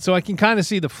chicken. So I can kind of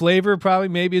see the flavor probably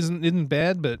maybe isn't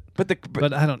bad, but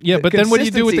I don't. Yeah, the but then what do you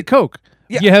do with the consistency- Coke?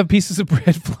 You have pieces of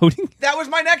bread floating. That was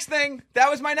my next thing.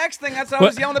 That's what I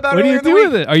was yelling about what do earlier you in the do week.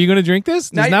 with it? Are you going to drink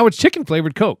this? Now it's chicken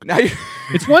flavored Coke. Now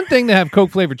It's one thing to have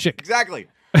Coke flavored chicken. Exactly.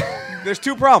 There's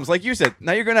 2 problems, like you said.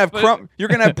 Now you're gonna have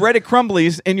breaded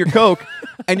crumblies in your Coke,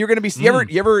 and you're gonna be. You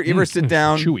ever sit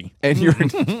down chewy, and you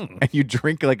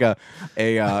drink like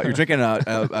you're drinking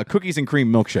a cookies and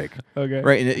cream milkshake. Okay.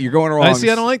 Right, and you're going along.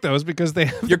 I don't like those because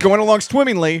you're going along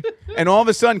swimmingly, and all of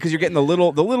a sudden, because you're getting the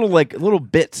little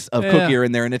bits of cookie are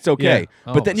in there, and it's okay.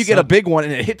 Yeah. But then you get a big one,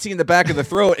 and it hits you in the back of the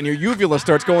throat, and your uvula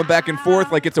starts going back and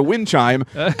forth like it's a wind chime,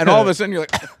 and all of a sudden you're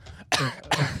like,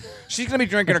 she's gonna be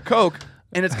drinking her Coke.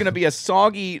 And it's going to be a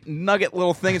soggy nugget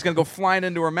little thing. It's going to go flying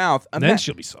into her mouth. And then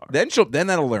she'll be sorry. Then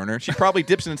that'll learn her. She probably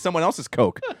dips it in someone else's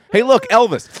Coke. Hey, look,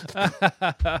 Elvis.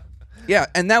 Yeah,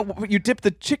 and that you dip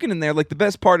the chicken in there. Like the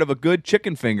best part of a good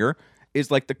chicken finger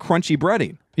is like the crunchy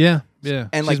breading. Yeah. And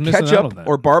She's like missing out on ketchup that.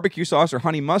 or barbecue sauce or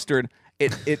honey mustard.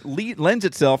 It lends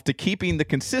itself to keeping the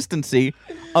consistency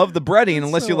of the breading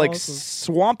unless you like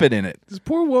swamp it in it. This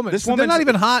poor woman. This They're woman's not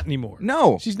even hot anymore.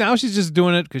 No. She's just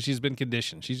doing it because she's been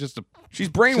conditioned. She's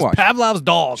brainwashed. Pavlov's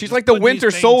dog. She's like the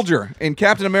Winter Soldier in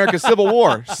Captain America: Civil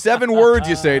War. 7 words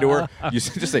you say to her. You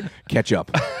just say ketchup,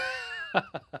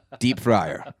 deep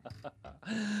fryer,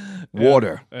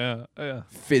 water,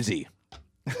 fizzy,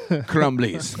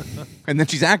 crumblies, and then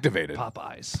she's activated.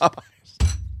 Popeyes.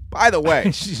 By the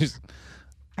way,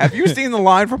 have you seen the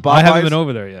line for Popeyes? I haven't been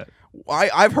over there yet.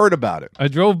 I've heard about it. I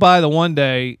drove by the one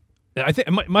day. I think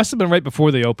it must have been right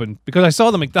before they opened because I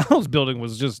saw the McDonald's building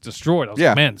was just destroyed. I was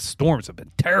like, man, the storms have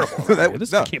been terrible. I can't believe this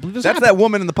That's happened. that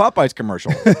woman in the Popeyes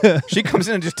commercial. She comes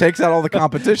in and just takes out all the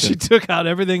competition. She took out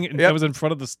everything that was in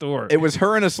front of the store. It was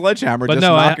her and a sledgehammer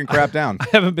knocking crap down. I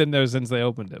haven't been there since they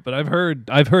opened it, but I've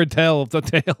heard tell of the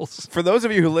tales. For those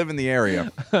of you who live in the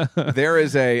area, there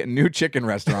is a new chicken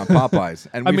restaurant, Popeyes.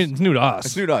 And it's new to us.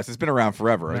 It's new to us. It's been around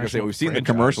forever. I was gonna say we've seen the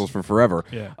franchise. commercials for forever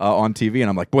on TV, and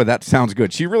I'm like, boy, that sounds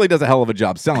good. She really does a hell of a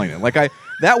job selling it. Like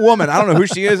that woman, I don't know who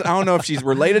she is. I don't know if she's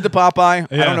related to Popeye.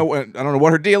 Yeah. I don't know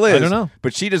what her deal is. I don't know.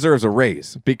 But she deserves a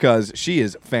raise because she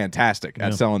is fantastic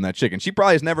at selling that chicken. She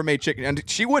probably has never made chicken, and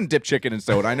she wouldn't dip chicken in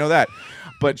soda. I know that,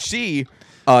 but she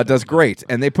does great.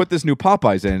 And they put this new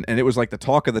Popeyes in, and it was like the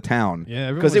talk of the town.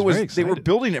 Yeah, because everyone was very they were excited.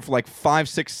 building it for like 5,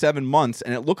 6, 7 months,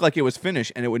 and it looked like it was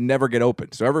finished, and it would never get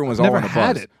opened. So everyone was all Never on a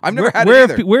had buzz. it. I've never had where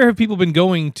it either. Where have people been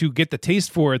going to get the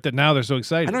taste for it that now they're so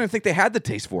excited? I don't even think they had the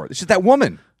taste for it. It's just that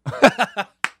woman.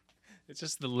 It's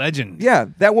just the legend. Yeah,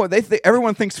 that one.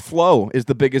 Everyone thinks Flo is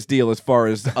the biggest deal as far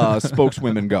as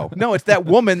spokeswomen go. No, it's that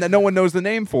woman that no one knows the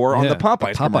name for on the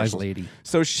Popeyes commercials. lady.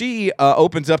 So she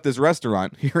opens up this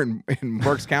restaurant here in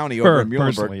Berks County over in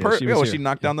personally, Muhlenberg. yeah, she was she here.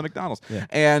 knocked down the McDonald's. Yeah.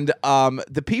 And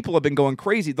the people have been going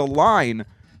crazy. The line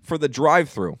for the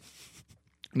drive-thru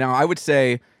Now, I would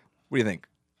say, what do you think?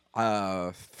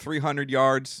 300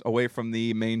 yards away from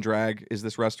the main drag is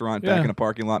this restaurant, back Yeah. in a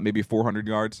parking lot, maybe 400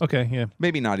 yards. Okay, yeah.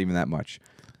 Maybe not even that much.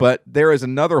 But there is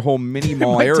another whole mini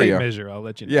mall My tape area. measure, I'll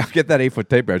let you know. Yeah, get that 8-foot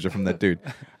tape measure from that dude.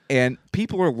 And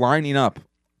people are lining up,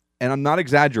 and I'm not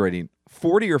exaggerating,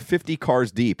 40 or 50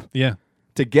 cars deep Yeah.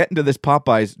 to get into this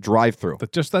Popeyes drive-through.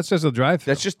 That's just a drive.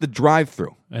 That's just the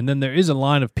drive-through. And then there is a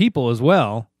line of people as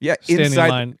well. Yeah, standing inside-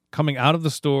 in line, coming out of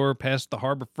the store, past the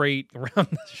Harbor Freight, around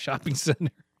the shopping center.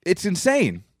 It's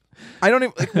insane. I don't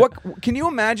even like what. Can you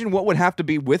imagine what would have to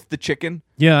be with the chicken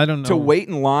Yeah, I don't know. to wait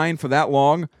in line for that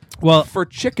long? Well, for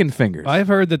chicken fingers. I've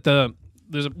heard that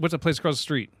what's a place across the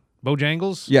street?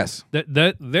 Bojangles? Yes.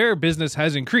 That their business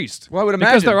has increased. Well, I would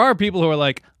Because imagine. there are people who are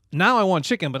like, now I want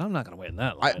chicken, but I'm not going to wait in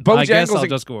that line. I guess Bojangles I'll and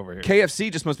just go over here.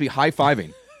 KFC just must be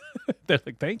high-fiving. They're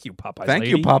like, thank you, Popeyes. Thank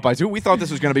lady. you, Popeyes. Ooh, we thought this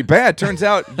was going to be bad. Turns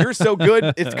out you're so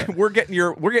good. We're getting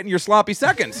your sloppy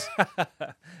seconds.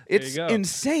 It's go.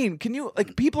 insane. Can you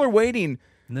people are waiting?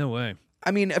 No way. I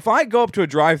mean, if I go up to a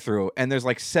drive-through and there's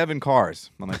like 7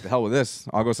 cars, I'm like, the hell with this.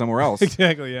 I'll go somewhere else.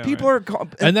 Exactly. Yeah. People right. are,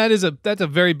 and that's a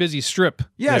very busy strip.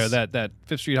 Yes. There, that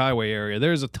Fifth Street Highway area.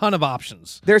 There's a ton of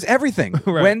options. There's everything.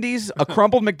 Right. Wendy's, a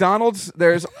crumbled McDonald's.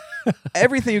 There's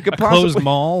everything you could Closed possibly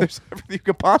mall. There's everything you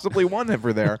could possibly want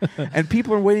over there, and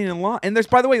people are waiting in line. And there's,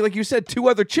 by the way, like you said, 2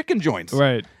 other chicken joints.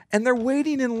 Right. And they're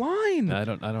waiting in line. I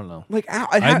don't know. Like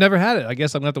I've never had it. I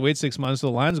guess I'm gonna have to wait 6 months till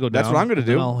the lines go down. That's what I'm going to and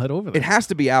then do. I'll head over there. It has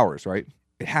to be hours, right?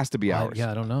 It has to be hours.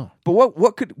 Yeah, I don't know. But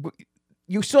what could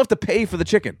you still have to pay for the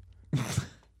chicken?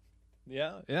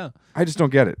 Yeah. I just don't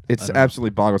get it. It's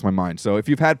absolutely boggles my mind. So if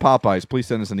you've had Popeyes, please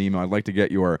send us an email. I'd like to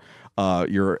get your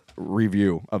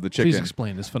review of the chicken. Please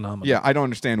explain this phenomenon. Yeah, I don't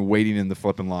understand waiting in the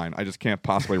flipping line. I just can't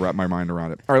possibly wrap my mind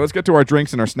around it. All right, let's get to our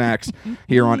drinks and our snacks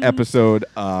here on episode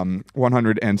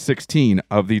 116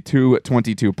 of the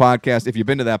 222 podcast. If you've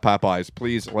been to that Popeyes,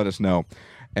 please let us know.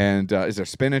 And is there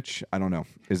spinach? I don't know.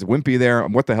 Is Wimpy there?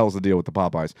 What the hell's the deal with the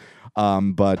Popeyes?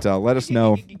 But let us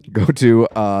know. Go to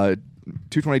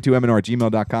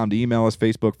 222mnr@gmail.com to email us.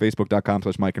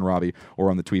 Facebook.com/Mike and Robbie, or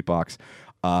on the tweet box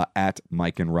at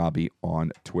Mike and Robbie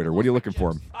on Twitter. What are you looking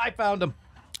for? I found them.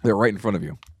 They're right in front of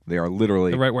you. They are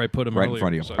literally Right where I put them right earlier, in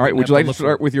front of you. so I All right, wouldn't would you have like to look for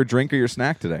start them. with your drink or your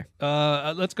snack today?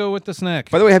 Let's go with the snack.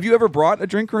 By the way, have you ever brought a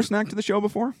drink or a snack to the show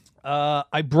before?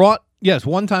 I brought, yes,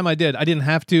 one time I did. I didn't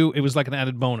have to. It was like an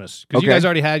added bonus because you Okay. guys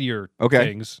already had your Okay.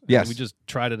 things. and Yes. we just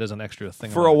tried it as an extra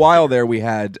thing. For a while there, we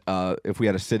had, if we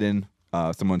had a sit-in,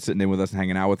 someone sitting in with us and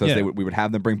hanging out with us, Yeah. we would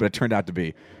have them bring, but it turned out to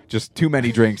be just too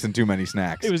many drinks and too many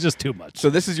snacks. It was just too much. So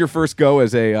this is your first go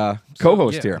as a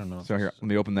co-host yeah, here. I don't know. So here, let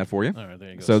me open that for you. All right,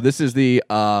 there you go. So this is the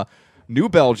New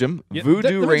Belgium Yeah,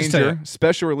 Voodoo let me just tell Ranger you.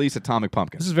 special release Atomic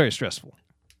Pumpkin. This is very stressful.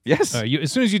 Yes.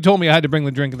 As soon as you told me I had to bring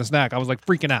the drink and the snack, I was like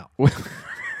freaking out.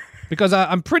 Because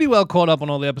I'm pretty well caught up on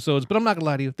all the episodes, but I'm not going to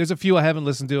lie to you. There's a few I haven't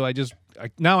listened to.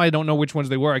 Now I don't know which ones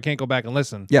they were. I can't go back and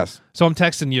listen. Yes. So I'm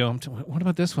texting you. What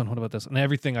about this one? What about this? And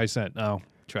everything I sent. Oh,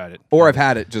 tried it. Or I've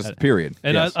had it, just period.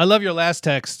 And Yes. I love your last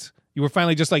text. You were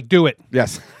finally just like, do it.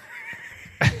 Yes.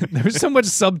 There was so much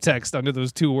subtext under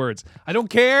those 2 words. I don't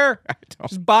care.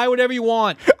 Just buy whatever you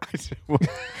want.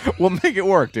 We'll make it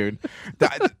work, dude.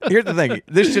 Here's the thing.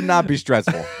 This should not be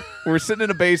stressful. We're sitting in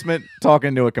a basement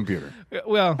talking to a computer.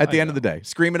 Well, At the end of the day,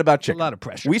 screaming about chicken. A lot of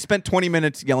pressure. We spent 20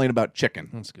 minutes yelling about chicken.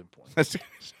 That's a good point.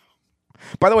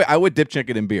 By the way, I would dip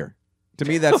chicken in beer. To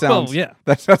me, that sounds yeah.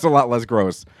 that's a lot less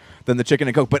gross than the chicken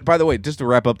and Coke. But by the way, just to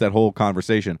wrap up that whole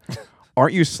conversation,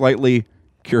 aren't you slightly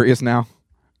curious now?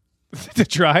 To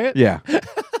try it? Yeah.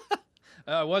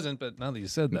 I wasn't, but now that you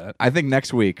said that. I think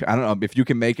next week, I don't know, if you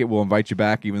can make it, we'll invite you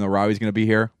back, even though Robbie's going to be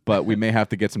here. But we may have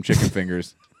to get some chicken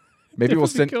fingers. Maybe we'll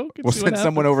send Coke and we'll see what send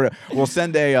someone over to we'll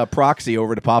send a proxy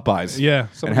over to Popeyes. Yeah.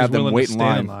 and have them wait in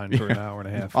stand line. in line for an hour and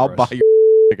a half. I'll for buy us. your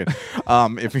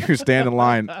chicken if you stand in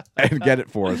line and get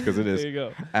it for us, because it is There you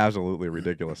go. absolutely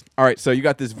ridiculous. All right, so you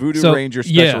got this Voodoo So, Ranger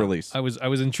special release. I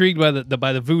was intrigued by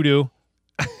the voodoo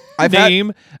I've had-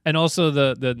 name and also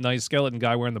the nice skeleton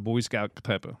guy wearing the Boy Scout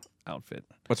type of outfit.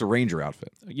 What's a Ranger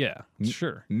outfit? Yeah,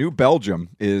 sure. New Belgium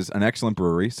is an excellent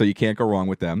brewery, so you can't go wrong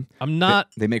with them. I'm not.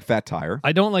 They make Fat Tire.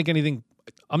 I don't like anything.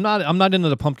 I'm not into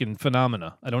the pumpkin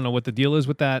phenomena. I don't know what the deal is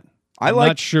with that. I'm like-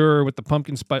 not sure what the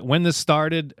pumpkin spice. When this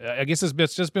started, I guess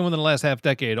it's just been within the last half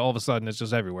decade. All of a sudden, it's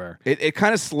just everywhere. It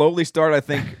kind of slowly started, I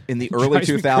think, in the early Drives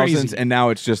me 2000s, crazy. and now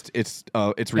it's ridiculous.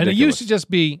 And it used to just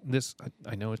be this.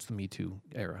 I know it's the Me Too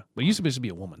era, but it used to just be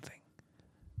a woman thing,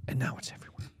 and now it's everywhere.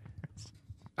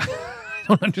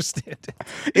 don't understand it.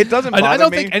 It doesn't bother I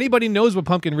don't me. think anybody knows what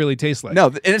pumpkin really tastes like. No,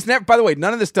 and it's never. By the way,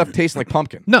 none of this stuff tastes like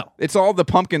pumpkin. No. It's all the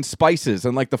pumpkin spices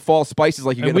and like the fall spices,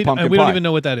 like you get in a pumpkin and we pie. don't even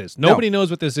know what that is. Nobody knows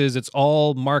what this is. It's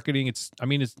all marketing. It's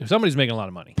somebody's making a lot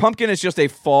of money. Pumpkin is just a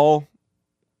fall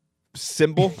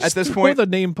symbol at this point. The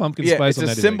name pumpkin Yeah, spice it's on a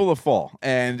anything. symbol of fall,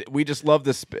 and we just love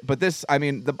this. But this, I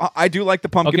mean, I do like the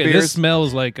pumpkin Okay, beers. this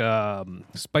smells like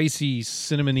spicy,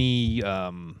 cinnamony.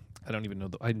 I don't even know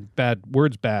bad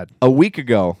words. Bad. A week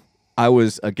ago, I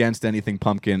was against anything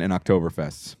pumpkin and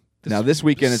Oktoberfests. Now this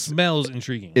weekend, smells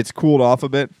intriguing. it's cooled off a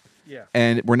bit. Yeah.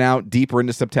 And we're now deeper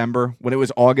into September. When it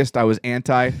was August, I was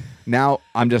anti. Now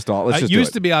I'm just all. Let's It just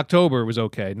used do to be October was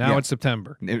okay. Now Yeah. it's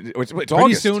September. It's Pretty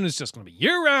August. soon it's just going to be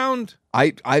year round.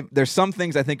 There's some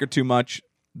things I think are too much.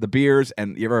 The beers,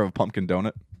 and you ever have a pumpkin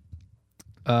donut?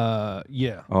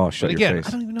 Yeah. Oh, shut But your again, face.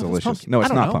 I don't even know if Delicious. it's pumpkin. No, I it's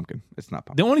don't not know. pumpkin. It's not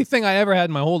pumpkin. The only thing I ever had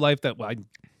in my whole life that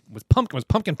was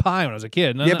pumpkin pie when I was a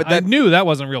kid. And Yeah, but I that- knew that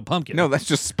wasn't real pumpkin. No, that's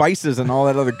just spices and all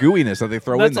that other gooiness that they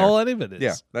throw in that's there. all any of it is.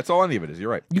 Yeah, that's all any of it is.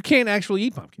 You're right. You can't actually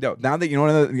eat pumpkin. No, now that you know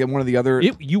one of the other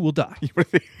You will die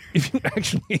if you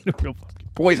actually eat a real pumpkin.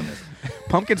 poisonous.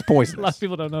 Pumpkin's A lot poisonous. of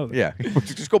people don't know that. Yeah,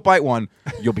 just go bite one,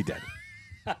 you'll be dead.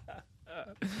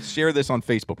 Share this on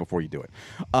Facebook before you do it.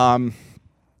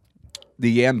 The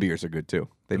yam beers are good too.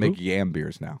 They make yam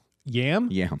beers now. Yam?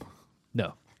 Yam,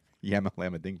 No. yam,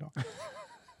 llama, ding dong.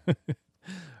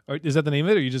 Or is that the name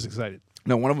of it, or are you just excited?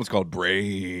 No, one of them's called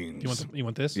brains. You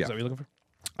want this? Yeah. Is that what you're looking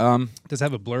for? Does it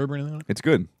have a blurb or anything on it? It's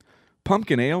good.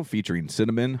 Pumpkin ale featuring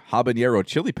cinnamon, habanero,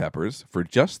 chili peppers for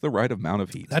just the right amount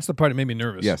of heat. That's the part that made me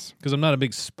nervous. Yes. Because I'm not a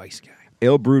big spice guy.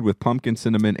 Ale brewed with pumpkin,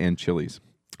 cinnamon, and chilies.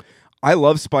 I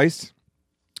love spice.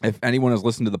 If anyone has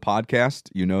listened to the podcast,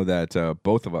 you know that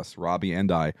both of us, Robbie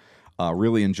and I,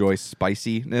 really enjoy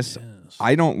spiciness. Yes.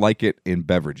 I don't like it in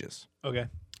beverages. Okay.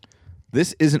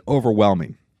 This isn't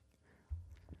overwhelming.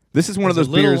 This is one of those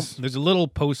beers. There's a little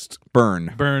post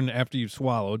Burn. burn after you've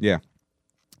swallowed. Yeah.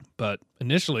 But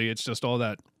initially, it's just all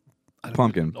that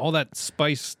Pumpkin. all that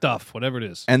spice stuff, whatever it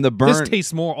is. And the burn. This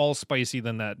tastes more all spicy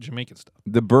than that Jamaican stuff.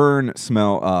 The burn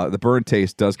smell, the burn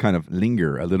taste does kind of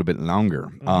linger a little bit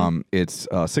longer. It's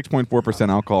 6.4%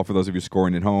 alcohol for those of you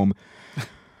scoring at home.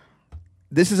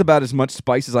 This is about as much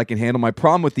spice as I can handle. My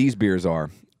problem with these beers are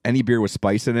any beer with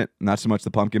spice in it, not so much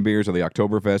the pumpkin beers or the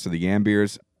Oktoberfest or the yam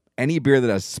beers. Any beer that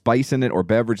has spice in it or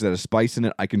beverage that has spice in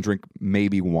it, I can drink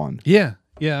maybe one. Yeah.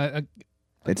 Yeah.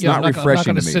 It's I'm not refreshing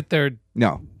I'm not to me. sit there.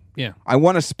 No. Yeah. I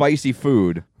want a spicy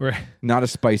food, Right. not a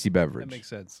spicy beverage. That makes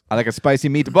sense. I like a spicy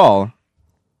meatball,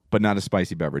 but not a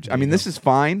spicy beverage. I mean, this is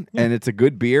fine, and it's a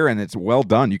good beer, and it's well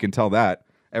done. You can tell that.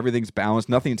 Everything's balanced.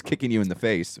 Nothing's kicking you in the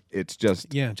face. It's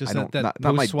just... Yeah, just I don't- that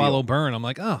not my post-swallow deal. burn. I'm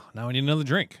like, oh, now I need another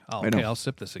drink. Oh, I know. okay, I'll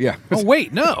sip this again. Yeah. Oh,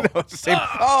 wait, no. It's the same.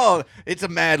 Oh, it's a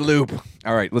mad loop.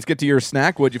 All right, let's get to your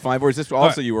snack. What'd you find? Or is this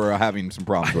also right. you were having some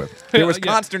problems with? There was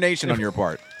Yeah. consternation on your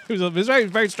part. It was a very,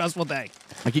 very stressful day.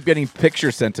 I keep getting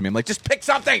pictures sent to me. I'm like, just pick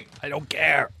something. I don't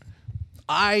care.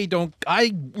 I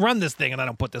run this thing and I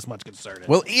don't put this much concern in.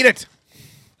 Well, eat it.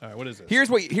 All right, what is this?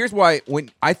 Here's why when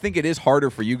I think it is harder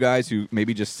for you guys who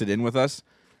maybe just sit in with us,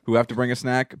 who have to bring a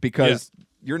snack, because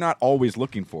you're not always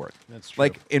looking for it. That's true.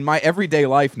 Like in my everyday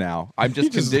life now, I'm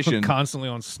just conditioned constantly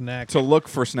on snack to look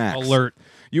for snacks. alert.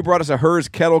 You brought us a Hers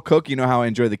Kettle Cook. You know how I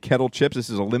enjoy the kettle chips. This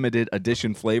is a limited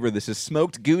edition flavor. This is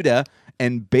smoked Gouda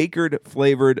and bakered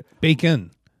flavored.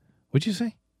 Bacon. What'd you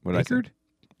say? What'd I say? Bakered?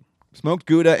 Smoked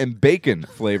Gouda and bacon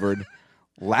flavored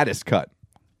lattice cut,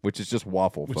 which is just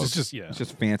waffle, Which folks. is just, yeah. It's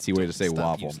just a fancy way to say Stop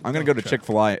waffle. using I'm going to go to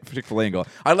Donald Chick-fil-A and go,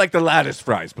 I'd like the lattice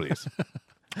fries, please.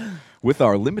 With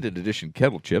our limited edition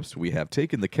kettle chips, we have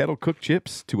taken the kettle cooked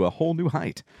chips to a whole new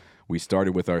height. We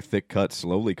started with our thick-cut,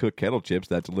 slowly cooked kettle chips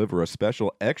that deliver a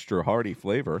special extra hearty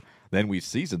flavor. Then we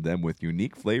seasoned them with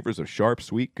unique flavors of sharp,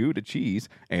 sweet Gouda cheese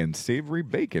and savory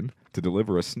bacon to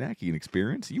deliver a snacking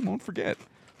experience you won't forget.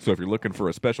 So if you're looking for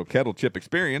a special kettle chip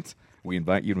experience, we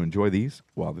invite you to enjoy these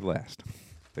while they last.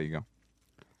 There you go.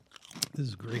 This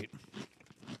is great.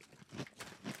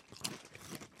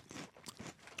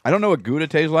 I don't know what Gouda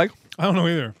tastes like. I don't know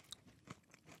either.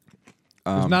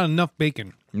 There's not enough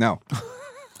bacon. No.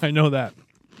 I know that.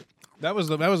 That was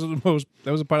the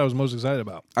part I was most excited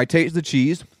about. I taste the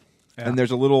cheese, and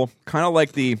there's a little, kind of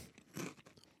like the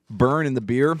burn in the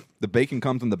beer. The bacon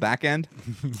comes on the back end,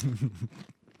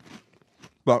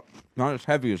 but not as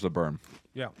heavy as the burn.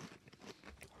 Yeah.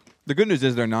 The good news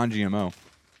is they're non-GMO.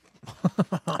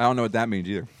 I don't know what that means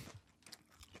either.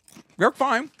 They're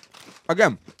fine.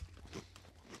 Again,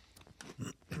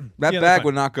 that Yeah, they're bag fine.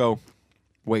 would not go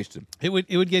wasted. It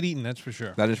would get eaten, that's for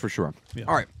sure. That is for sure. Yeah.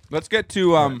 All right, let's get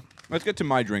to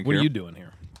my drink. What here. are you doing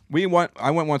here?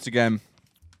 I went once again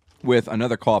with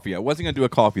another coffee. I wasn't going to do a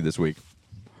coffee this week,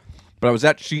 but I was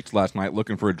at Sheetz last night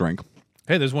looking for a drink.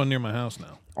 Hey, there's one near my house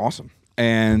now. Awesome.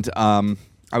 And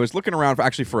I was looking around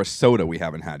for a soda we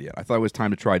haven't had yet. I thought it was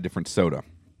time to try a different soda.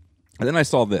 And then I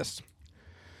saw this.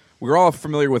 We're all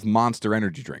familiar with Monster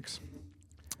energy drinks.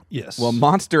 Yes. Well,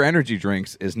 Monster Energy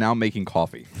Drinks is now making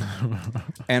coffee.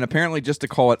 And apparently just to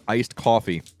call it iced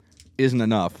coffee isn't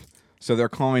enough. So they're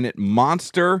calling it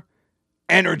Monster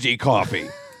Energy Coffee.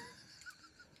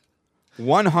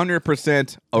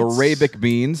 100% Arabic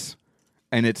beans,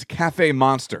 and it's Cafe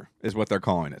Monster is what they're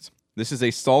calling it. This is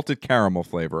a salted caramel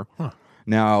flavor. Huh.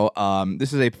 Now,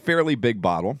 this is a fairly big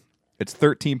bottle. It's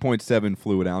 13.7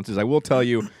 fluid ounces. I will tell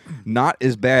you, not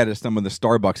as bad as some of the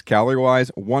Starbucks calorie-wise,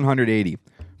 180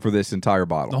 for this entire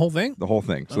bottle. The whole thing? The whole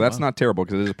thing. So that's not terrible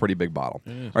because it is a pretty big bottle.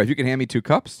 All right, if you can hand me 2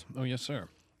 cups. Oh, yes, sir.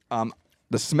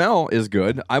 The smell is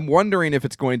good. I'm wondering if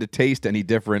it's going to taste any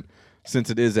different since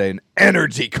it is an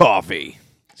energy coffee.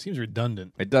 Seems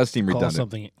redundant. It does seem Call redundant.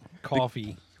 something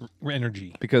coffee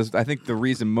energy. Because I think the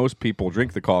reason most people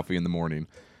drink the coffee in the morning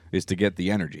is to get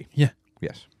the energy. Yeah.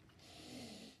 Yes.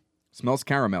 Smells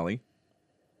caramelly.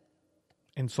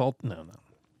 And salt? No.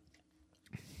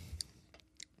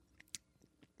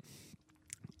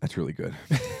 That's really good.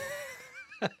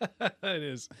 It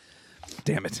is.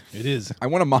 Damn it. It is. I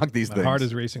want to mock these My things. heart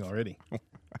is racing already.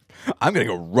 I'm going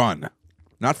to go run.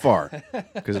 Not far,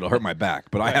 because it'll hurt my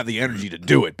back. But I have the energy to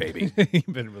do it, baby. You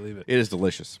better believe it. It is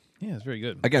delicious. Yeah, it's very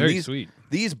good. Again, very these sweet.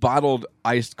 These bottled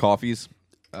iced coffees,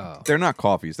 they're not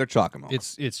coffees. They're chocolate.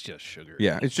 It's just sugar.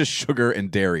 Yeah, it's just sugar and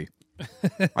dairy.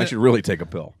 I should really take a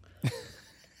pill.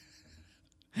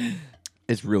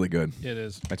 It's really good. It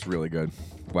is. That's really good.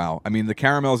 Wow. I mean, the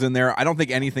caramel's in there. I don't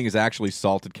think anything is actually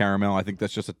salted caramel. I think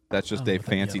that's just a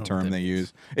fancy term they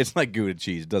use. It's like Gouda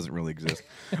cheese. It doesn't really exist.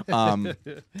 But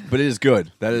it is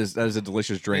good. That is a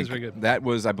delicious drink. It is very good. That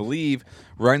was, I believe,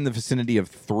 right in the vicinity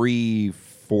of $3.40,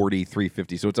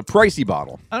 $3.50. So it's a pricey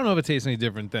bottle. I don't know if it tastes any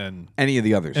different than Any of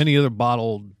the others. any other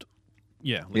bottled.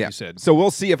 Yeah, like you said. So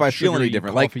we'll see if I feel any sugary,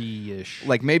 different. coffee-ish.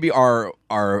 Like maybe our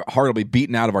heart will be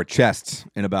beaten out of our chests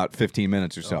in about 15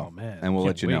 minutes or so. Oh, man. And we'll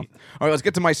Can't let you know. wait. All right, let's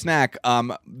get to my snack.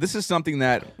 This is something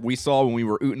that we saw when we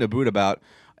were ootin' a boot about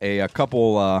a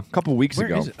couple weeks Where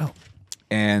ago. is it? Oh.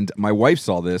 And my wife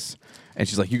saw this, and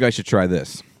she's like, "You guys should try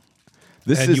this."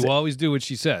 This And is you always do what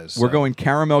she says. we're so- going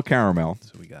caramel.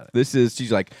 So we got it. This is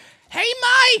she's like, "Hey,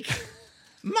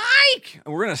 Mike,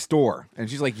 and we're in a store, and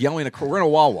she's like yelling. We're in a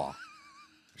Wawa.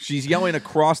 She's yelling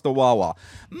across the Wawa.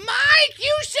 Mike,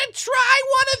 you should try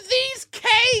one of these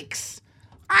cakes.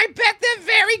 I bet they're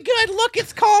very good. Look,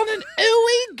 it's called an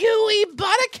ooey gooey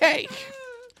butter cake.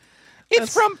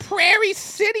 It's from Prairie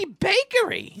City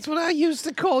Bakery. That's what I used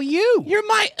to call you. You're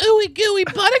my ooey gooey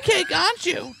butter cake, aren't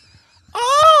you?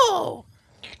 Oh,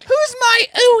 who's my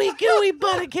ooey gooey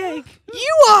butter cake?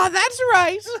 You are. That's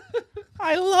right.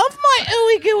 I love my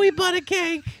ooey gooey butter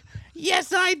cake.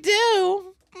 Yes, I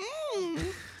do.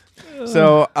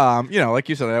 So, like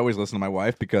you said, I always listen to my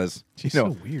wife because,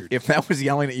 so weird. if that was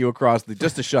yelling at you across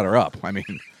just to shut her up, I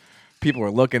mean, people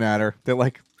are looking at her. They're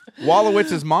like,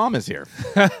 Wolowitz's mom is here.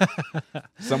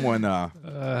 Someone,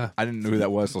 I didn't know who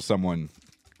that was, so someone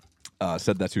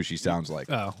said that's who she sounds like.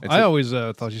 Oh, It's I a- always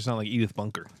thought she sounded like Edith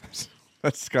Bunker.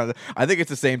 That's kind of. I think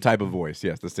it's the same type of voice.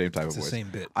 Yes, the same type of the voice. same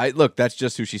bit. Look. That's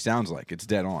just who she sounds like. It's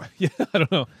dead on. Yeah, I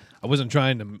don't know. I wasn't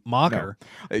trying to mock her.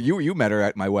 You met her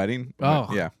at my wedding. Oh.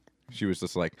 Yeah. She was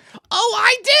just like, "Oh,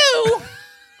 I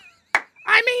do.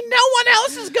 I mean, no one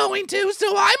else is going to,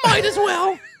 so I might as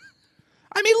well.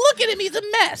 I mean, look at him. He's a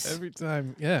mess. Every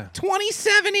time, yeah.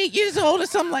 27, 8 years old or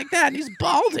something like that, and he's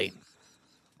balding.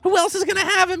 Who else is going to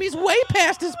have him? He's way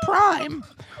past his prime."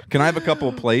 Can I have a couple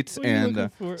of plates What are you and looking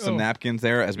for? some Oh. napkins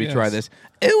there as we Yes. try this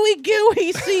ooey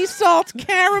gooey sea salt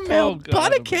caramel Oh, God,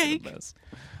 butter I'm making a cake? mess.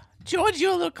 George,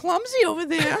 you're a little clumsy over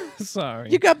there. Sorry.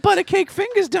 You got butter cake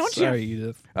fingers, don't Sorry,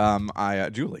 Edith.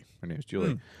 Julie. Her name's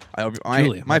Julie. Julie,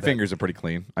 My my bad. fingers are pretty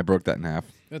clean. I broke that in half.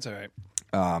 That's all right.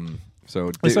 So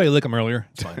I saw you lick them earlier.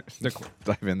 It's fine. They're cool.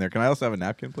 dive in there. Can I also have a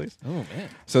napkin, please? Oh, man.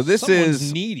 So this Someone's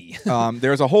is needy.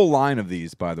 there's a whole line of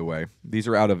these, by the way. These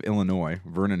are out of Illinois,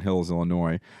 Vernon Hills,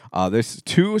 Illinois. There's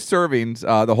 2 servings.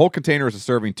 The whole container is a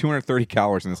serving, 230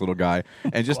 calories in this little guy.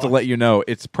 And just to let you know,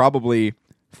 it's probably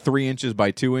 3 inches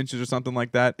by 2 inches or something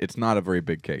like that. It's not a very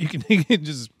big cake. You can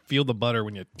just feel the butter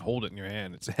when you hold it in your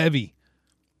hand. It's heavy.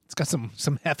 It's got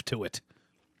some heft to it.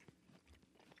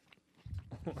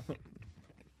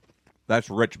 That's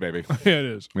rich, baby. Yeah, it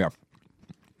is. Yeah.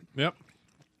 Yep.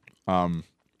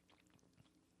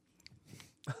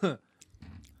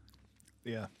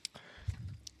 Yeah.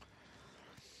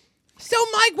 So,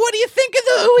 Mike, what do you think of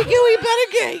the ooey gooey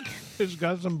butter cake? It's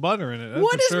got some butter in it. That's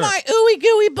What for is sure. my ooey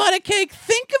gooey butter cake?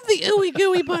 Think of the ooey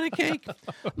gooey butter cake.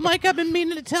 Mike, I've been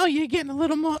meaning to tell you, you're getting a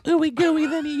little more ooey gooey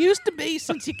than you used to be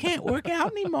since you can't work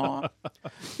out anymore.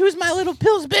 Who's my little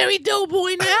Pillsbury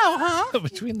Doughboy now, huh?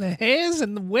 Between the hairs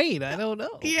and the weight, I don't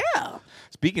know. Yeah.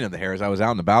 Speaking of the hairs, I was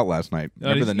out and about last night.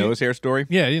 Remember did the you- nose hair story?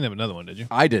 Yeah, you didn't have another one, did you?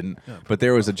 I didn't, but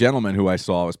there was a gentleman who I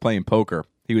saw was playing poker.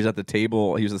 He was at the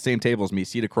table. He was at the same table as me,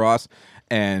 seat across,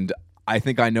 and I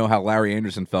think I know how Larry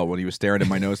Anderson felt when he was staring at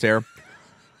my nose hair.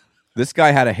 This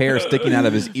guy had a hair sticking out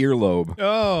of his earlobe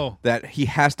Oh, that he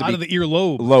has to out be of the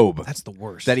earlobe. lobe That's the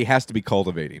worst. that he has to be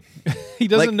cultivating. he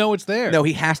doesn't like- know it's there. No,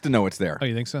 he has to know it's there. Oh,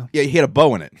 you think so? Yeah, he had a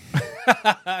bow in it.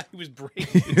 He was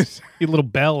breaking. He had a little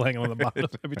bell hanging on the bottom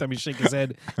every time he shake his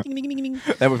head. Ding, ding, ding, ding.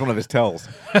 That was one of his tells.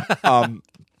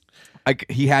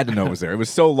 He had to know it was there. It was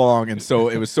so long and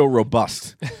it was so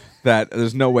robust that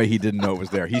there's no way he didn't know it was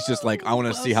there. He's just like, I want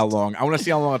to see how long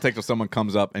it'll take till someone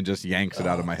comes up and just yanks it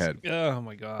out of my head. Oh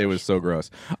my gosh. It was so gross.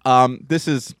 This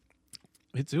is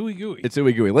It's ooey gooey. it's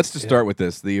ooey gooey. Let's just start with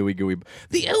this. The ooey gooey.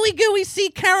 The ooey gooey sea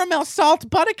caramel salt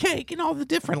butter cake in all the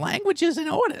different languages and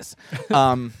orders.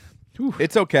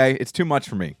 It's okay. It's too much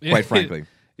for me, quite frankly.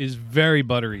 It is very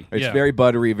buttery. It's yeah. very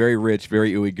buttery, very rich,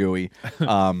 very ooey gooey.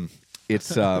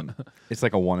 It's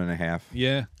like a 1.5.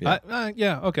 Yeah. Yeah.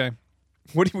 Yeah. Okay.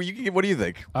 What do you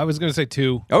think? I was gonna say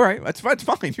 2, All right, that's fine. It's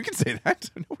fine. You can say that.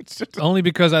 No, it's just only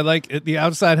because I like it. The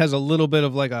outside has a little bit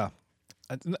of like a.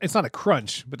 It's not a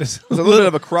crunch, but there's a little bit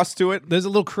of a crust to it, There's a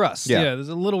little crust. Yeah. Yeah. There's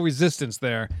a little resistance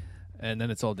there, and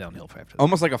then it's all downhill after that.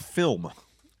 almost like a film.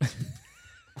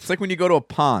 It's like when you go to a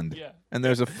pond and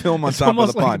there's a film on It's top of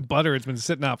almost the like pond. butter. It's been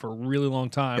sitting out for a really long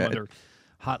time Yeah. under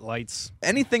hot lights.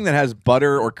 Anything that has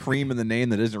butter or cream in the name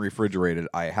that isn't refrigerated,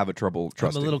 I have a trouble I'm a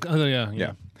trusting. little. Oh, yeah.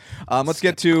 Yeah. Let's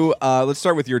get to let's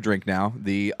start with your drink now.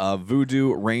 The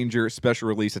Voodoo Ranger Special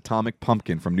Release Atomic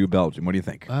Pumpkin from New Belgium. What do you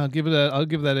think? I'll give that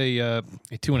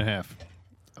a 2.5.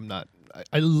 I'm not.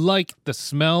 I like the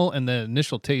smell and the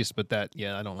initial taste, but I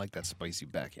don't like that spicy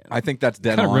backhand. I think that's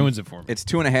dead Kinda on. ruins it for me. It's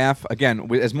 2.5. Again,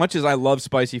 as much as I love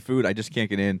spicy food, I just can't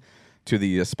get in to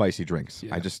the spicy drinks.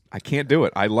 Yeah. I can't do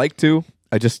it. I like to.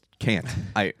 I just can't.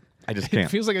 I just It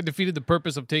can't. feels like I defeated the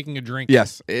purpose of taking a drink.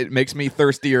 Yes, it makes me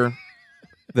thirstier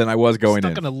than I was going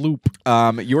Stuck in. in a loop.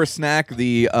 Your snack,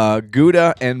 the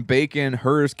Gouda and Bacon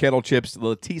Hers Kettle Chips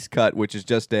Lattice Cut, which is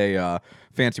just a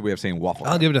fancy way of saying waffle.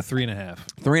 I'll give it a 3.5.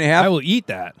 3.5. I will eat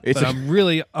that, It's but a- I'm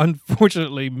really,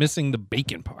 unfortunately, missing the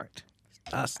bacon part.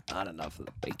 That's not enough of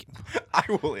the bacon. I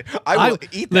will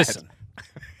eat that. Listen,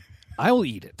 I will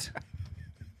eat it.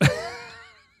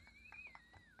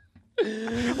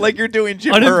 Like you're doing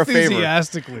Jim her a favor.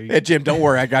 Unenthusiastically. Hey, Jim, don't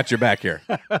worry. I got your back here.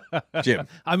 Jim,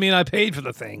 I mean, I paid for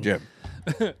the thing. Jim,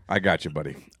 I got you,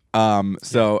 buddy.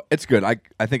 So it's good.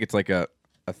 I think it's like a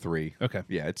 3. Okay.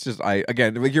 Yeah, it's just I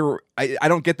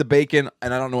don't get the bacon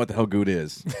and I don't know what the hell Gouda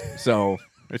is. So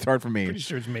it's hard for me. Pretty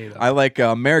sure it's made up. I like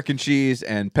American cheese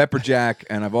and pepper jack,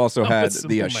 and I've also I'm a had simple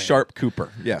the man. Sharp Cooper.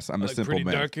 Yes, I'm I a like simple pretty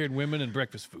man. dark-haired women and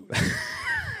breakfast food.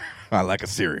 I like a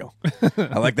cereal.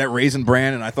 I like that Raisin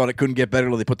Bran, and I thought it couldn't get better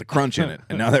till they put the crunch in it.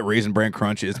 And now that Raisin Bran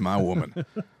crunch is my woman.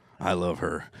 I love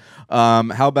her.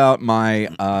 How about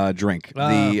my drink?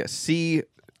 The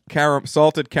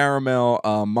salted caramel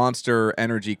Monster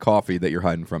Energy coffee that you're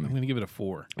hiding from I'm me. going to give it a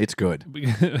 4. It's good.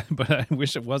 But I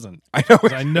wish it wasn't. I know.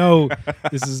 'Cause I know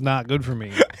this is not good for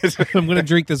me. I'm going to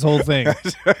drink this whole thing.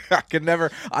 I could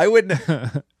never. I wouldn't.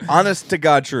 Honest to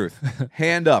God, truth.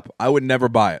 Hand up. I would never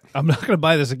buy it I'm not going to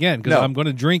buy this again because No. I'm going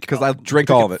to drink because I'll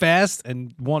drink all of it. fast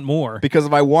and want more. Because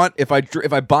if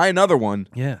I buy another one,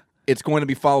 Yeah. it's going to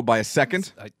be followed by a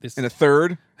second This and a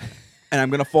third, and I'm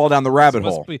going to fall down the rabbit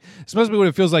hole. It's supposed to be what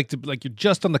it feels like like you're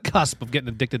just on the cusp of getting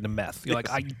addicted to meth. You're like,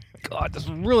 God, this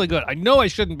is really good. I know I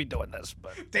shouldn't be doing this,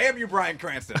 but Damn you, Bryan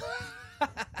Cranston.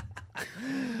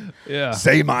 yeah.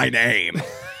 Say my name.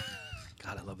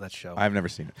 God, I love that show. I've never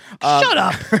seen it. Shut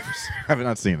up. I have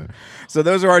not seen it. So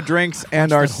those are our drinks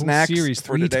and our that whole snacks series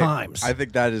for 3 today. times. I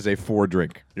think that is a 4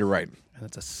 drink. You're right. And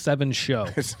it's a 7 show.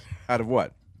 Out of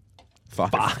what? 5.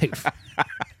 5.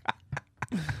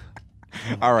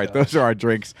 All right, those are our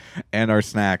drinks and our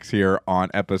snacks here on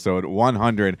episode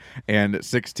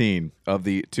 116 of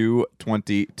the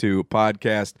 222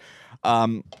 podcast.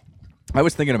 I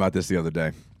was thinking about this the other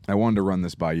day. I wanted to run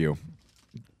this by you.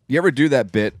 You ever do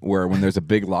that bit where when there's a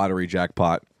big lottery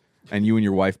jackpot and you and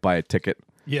your wife buy a ticket?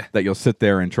 Yeah. That you'll sit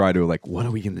there and try to like, what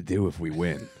are we going to do if we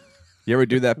win? You ever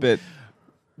do that bit?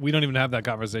 We don't even have that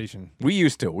conversation. We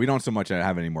used to. We don't so much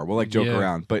have it anymore. We'll like joke Yeah.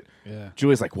 around. But Yeah.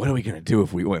 Julie's like, what are we going to do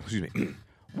if we win? Excuse me.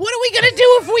 What are we gonna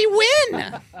do if we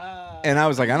win? And I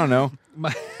was like, I don't know.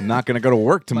 I'm not going to go to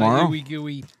work tomorrow. My ooey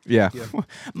gooey. Yeah.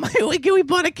 My ooey gooey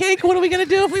butter cake. What are we gonna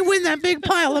do if we win that big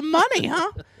pile of money,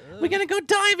 huh? We're gonna go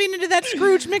diving into that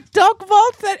Scrooge McDuck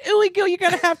vault. That ooey gooey. You're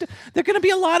gonna have to. There's gonna be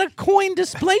a lot of coin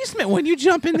displacement when you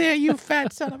jump in there. You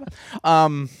fat son of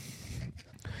a.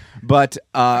 But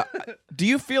do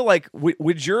you feel like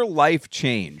would your life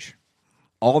change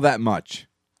all that much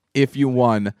if you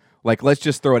won? Like, let's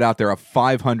just throw it out there, a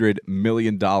 $500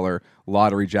 million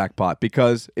lottery jackpot.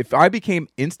 Because if I became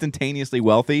instantaneously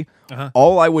wealthy,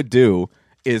 all I would do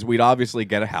is we'd obviously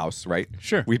get a house, right?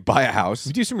 Sure. We'd buy a house.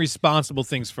 We do some responsible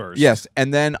things first. Yes,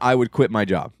 and then I would quit my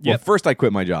job. Well, Yep. first I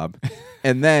quit my job,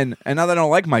 and now that I don't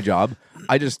like my job,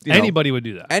 I just Anybody would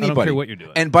do that. Anybody. I don't care what you're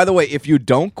doing. And by the way, if you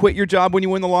don't quit your job when you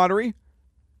win the lottery,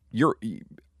 you're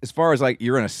as far as like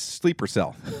you're in a sleeper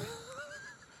cell.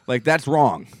 Like that's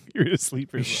wrong. You're a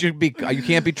sleeper. You should be. You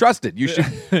can't be trusted.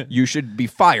 You should be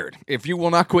fired if you will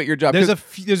not quit your job.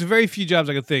 There's very few jobs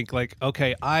I could think like,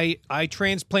 okay, I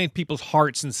transplant people's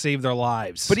hearts and save their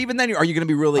lives. But even then, are you going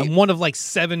to be really? I'm one of like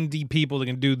 70 people that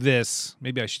can do this.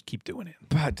 Maybe I should keep doing it.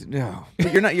 But no,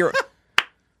 but you're not.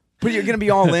 But you're going to be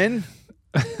all in.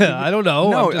 I don't know.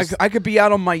 No, I'm just I could be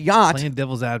out on my yacht, playing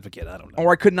devil's advocate. I don't know.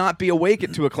 or I could not be awake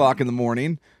at 2:00 in the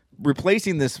morning,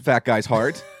 replacing this fat guy's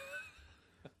heart.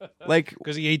 Like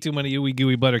Because he ate too many ooey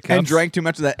gooey butter cups. and drank too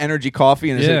much of that energy coffee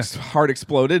and his heart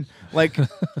exploded. Like,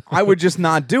 I would just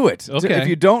not do it. Okay. If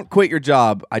you don't quit your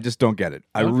job, I just don't get it.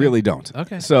 I really don't.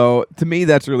 Okay. So to me,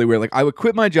 that's really weird. Like, I would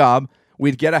quit my job,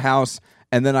 we'd get a house,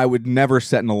 and then I would never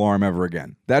set an alarm ever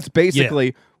again. That's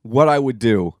basically what I would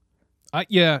do.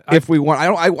 If we want,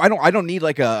 I don't need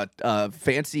like a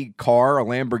fancy car, a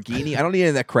Lamborghini. I don't need any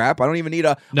of that crap. I don't even need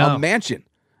a mansion.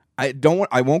 I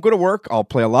won't go to work. I'll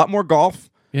play a lot more golf.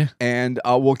 Yeah. And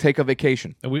we'll take a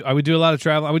vacation. I would do a lot of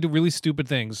travel. I would do really stupid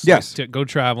things. Yes. Like to go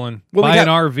traveling. Well, buy an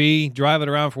RV, drive it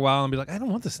around for a while, and be like, I don't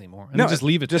want this anymore. And then just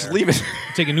leave it Just there. leave it.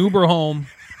 Take an Uber home.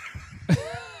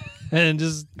 And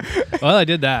just, well, I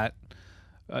did that.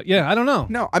 Yeah, I don't know.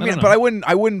 No, I mean, but I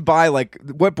wouldn't buy like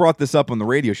what brought this up on the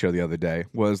radio show the other day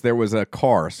was there was a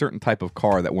certain type of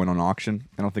car that went on auction.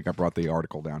 I don't think I brought the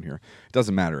article down here. It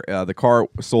doesn't matter. The car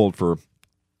sold for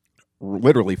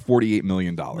literally $48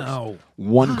 million. No.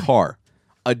 One car.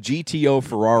 A GTO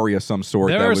Ferrari of some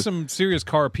sort. There are some serious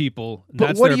car people. But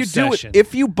That's what their do you obsession. do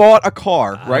if you bought a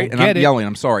car, right? And I'm get it, yelling,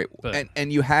 I'm sorry. but-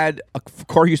 And you had a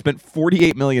car you spent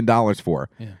 $48 million for.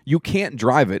 Yeah. You can't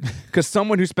drive it because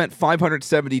someone who spent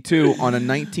 $572 on a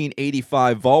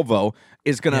 1985 Volvo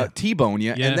is going to T-bone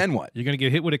you, Yeah. and then what? You're going to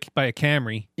get hit by a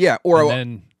Camry. Yeah,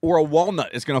 and or a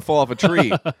walnut is going to fall off a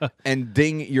tree and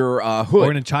ding your hood. Or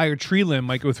an entire tree limb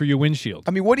might go through your windshield.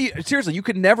 I mean, seriously, you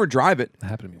could never drive it. That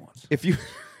happened to me once. If you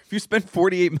spend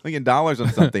 $48 million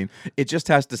on something, it just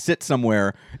has to sit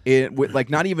somewhere. With like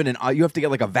not even you have to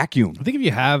get like a vacuum. I think if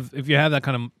you have that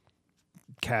kind of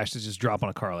cash to just drop on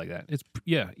a car like that,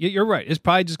 you're right. It's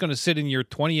probably just going to sit in your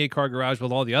 28 car garage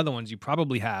with all the other ones you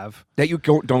probably have That you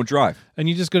don't drive. and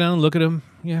you just go down and look at them.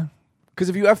 Yeah, Because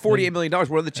if you have $48 million,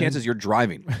 what are the chances you're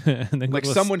driving? and then Like go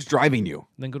to someone's driving you.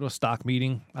 then go to a stock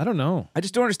meeting. I don't know. I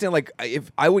just don't understand. Like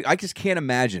I just can't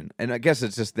imagine. And I guess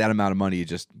it's just that amount of money. It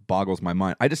just boggles my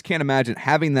mind. I just can't imagine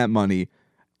having that money,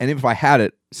 and if I had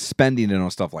it, spending it on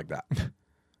stuff like that.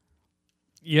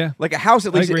 Yeah, Like a house,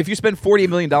 at least agree. if you spend $48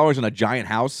 million on a giant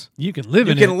house, you can live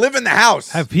you in can it. live in the house.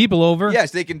 Have people over.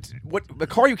 Yes, they can. What the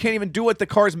car? You can't even do what the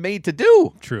car's made to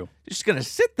do. True. It's just gonna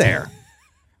sit there.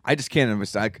 I just can't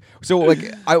understand. So, like,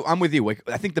 I'm with you. Like,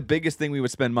 I think the biggest thing we would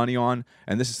spend money on,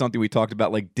 and this is something we talked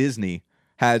about, like Disney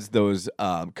has those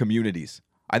communities.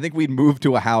 I think we'd move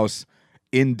to a house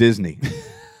in Disney.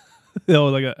 Oh,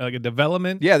 like a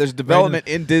development. Yeah, there's development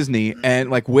in Disney, and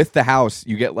like with the house,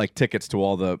 you get like tickets to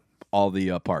all the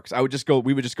parks.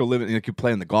 We would just go live in. You could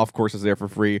play on the golf courses there for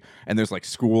free, and there's like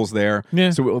schools there. Yeah.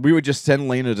 So we would just send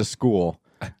Lena to school,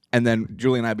 and then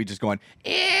Julie and I'd be just going,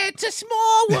 It's a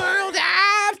small world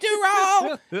after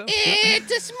all.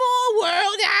 It's a small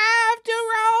world after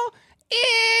all.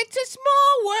 It's a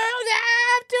small world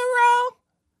after all.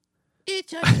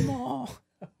 It's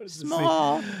a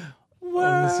small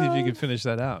Let's see if you can finish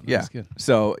that out. yeah. That's good.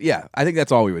 So yeah, I think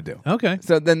that's all we would do. Okay.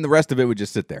 So then the rest of it would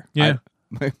just sit there. Yeah.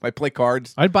 I play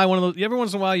cards. I'd buy one of those. Every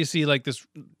once in a while, you see like this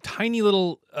tiny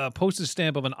little postage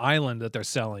stamp of an island that they're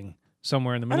selling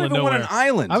somewhere in the I middle don't of even nowhere. want an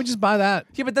island. I would just buy that,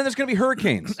 Yeah, but then there's gonna be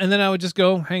hurricanes. and then I would just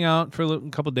go hang out for a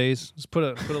couple days. Just put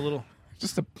a little.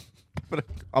 Just to put an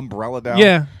umbrella down.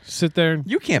 Yeah, sit there.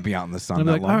 You can't be out in the sun I'd be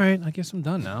that like, long. all right, I guess I'm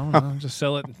done now. I'll just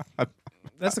sell it.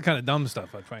 That's the kind of dumb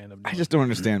stuff I'd probably end up doing. I just don't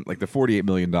understand. Like the $48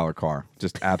 million car,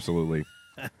 just absolutely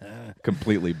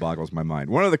Completely boggles my mind.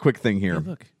 One other quick thing here.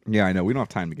 look. Yeah, I know. We don't have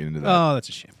time to get into that. Oh, that's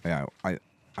a shame. Yeah,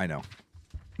 I know.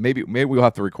 Maybe we'll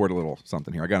have to record a little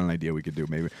something here. I got an idea we could do.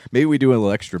 Maybe we do a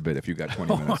little extra bit if you got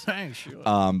 20 minutes.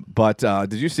 Sure. But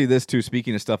did you see this too?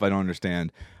 Speaking of stuff I don't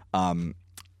understand,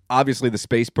 obviously the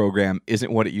space program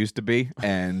isn't what it used to be,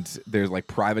 and there's like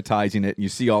privatizing it. And you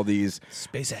see all these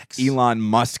SpaceX, Elon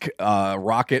Musk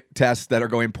rocket tests that are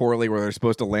going poorly, where they're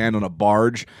supposed to land on a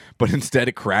barge, but instead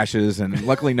it crashes, and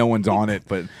luckily no one's on it.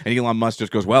 And Elon Musk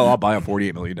just goes, "Well, I'll buy a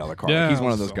 $48 million car." Yeah, He's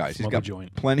one of those so guys. He's smuggle got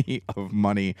joint. plenty of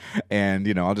money, and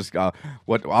I'll just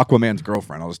what Aquaman's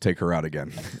girlfriend. I'll just take her out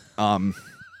again.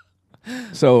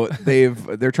 So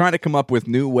they're trying to come up with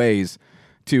new ways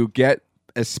to get,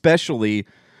 especially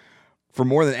for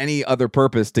more than any other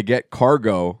purpose, to get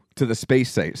cargo to the space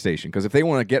station. Because if they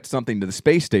want to get something to the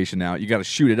space station now, you got to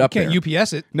shoot it up Can't there.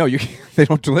 UPS it. No, you can't. They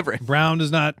don't deliver it. Brown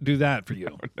does not do that for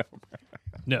you.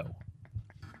 No.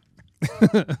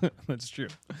 That's true.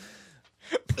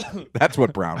 That's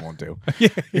what Brown won't do. Yeah.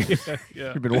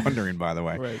 You've been wondering, by the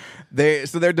way. Right.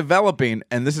 They're developing,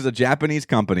 and this is a Japanese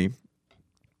company,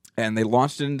 and they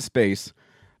launched it into space.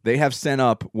 They have sent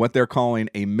up what they're calling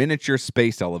a miniature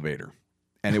space elevator,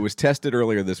 and it was tested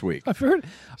earlier this week. I've heard.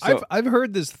 So- I've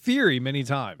heard this theory many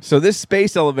times. So this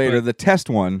space elevator, the test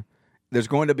one, there's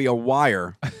going to be a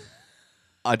wire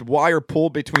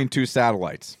pulled between two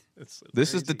satellites.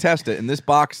 This is to test it, and this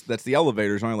box that's the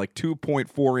elevator is only like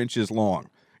 2.4 inches long.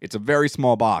 It's a very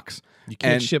small box. You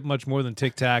can't And ship much more than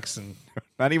Tic Tacs and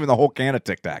not even the whole can of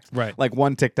Tic Tacs. Right. Like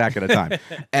one Tic Tac at a time.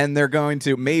 And they're going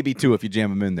to, maybe two if you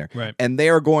jam them in there. Right. And they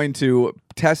are going to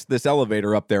test this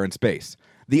elevator up there in space.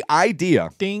 The idea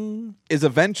ding. is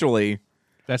eventually,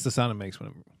 That's the sound it makes when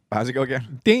it how's it go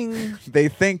again? ding. They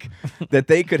think that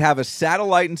they could have a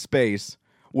satellite in space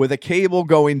with a cable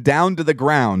going down to the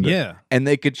ground. Yeah. And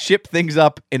they could ship things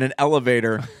up in an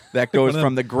elevator that goes One of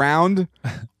from the ground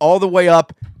all the way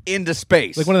up into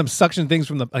space. Like one of them suction things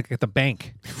from at the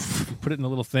bank. Put it in a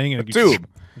little thing and tube.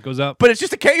 It goes up. But it's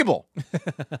just a cable.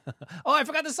 Oh, I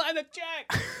forgot to sign the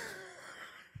check.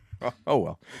 Oh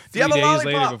well. Do 3 you have a days lollipop?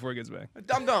 later before it gets back.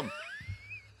 Dum-dum.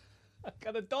 I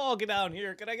got a dog down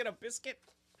here. Can I get a biscuit?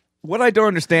 What I don't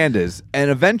understand is,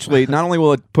 and eventually, not only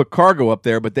will it put cargo up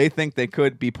there, but they think they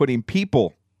could be putting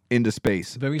people into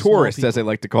space. Very small Tourists, as people. they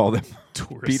like to call them.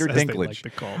 Tourists, Peter as they Dinklage. like to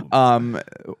call them.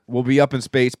 Will be up in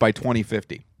space by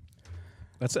 2050.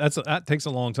 That takes a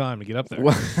long time to get up there.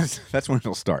 Well, that's when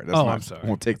it'll start. That's Oh, not- I'm sorry.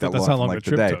 Won't take I thought that that's long. how long from the like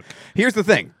trip today. took. Here's the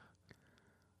thing.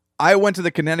 I went to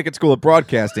the Connecticut School of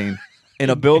Broadcasting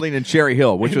in a building in Cherry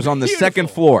Hill, which was on the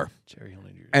second floor. Cherry Hill, New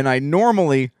Jersey. And I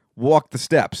normally walk the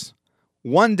steps.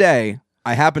 One day,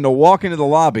 I happened to walk into the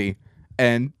lobby,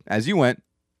 and as you went,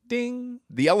 Ding.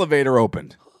 the elevator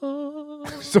opened.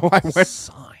 So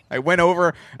I went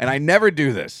over, and I never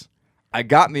do this. I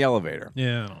got in the elevator.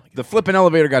 Yeah. I don't like The flipping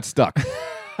elevator got stuck.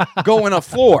 Going a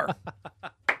floor.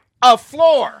 A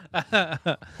floor.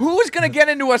 Who's going to get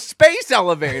into a space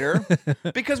elevator?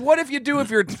 Because what if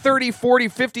you're 30, 40,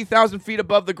 50,000 feet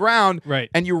above the ground Right.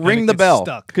 and you And ring it the gets bell?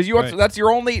 stuck. Because Right. that's your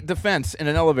only defense in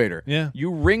an elevator. Yeah.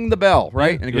 You ring the bell,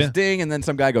 right? Yeah, And it goes yeah. ding, and then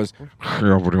some guy goes,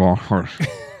 and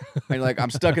you're like, I'm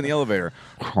stuck in the elevator.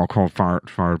 I'll call fire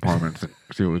departments and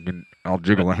see what we can. I'll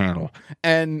jiggle a handle.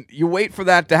 And you wait for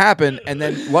that to happen, and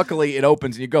then luckily it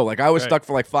opens and you go. Like I was Right. stuck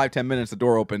for like 5-10 minutes, the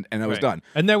door opened, and I was Right. done.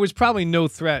 And there was probably no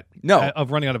threat of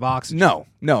running out of oxygen.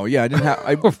 No, yeah, I didn't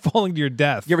have. Or falling to your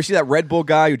death. You ever see that Red Bull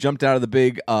guy who jumped out of the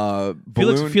big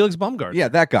balloon? Felix Baumgartner. Yeah,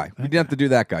 that guy. You didn't have to do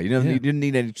that guy. You didn't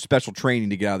need any special training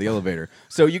to get out of the elevator.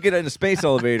 So you get in a space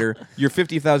elevator, you're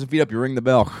 50,000 feet up, you ring the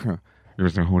bell. You're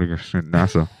holding us in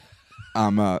NASA.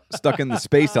 I'm stuck in the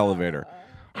space elevator.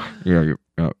 Yeah,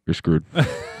 you're screwed. I mean,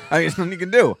 there's nothing you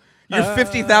can do. You're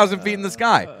 50,000 feet in the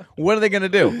sky. What are they going to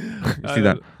do? You see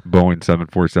that Boeing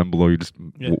 747 below? You just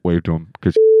wave to them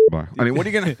because bye. I mean, what are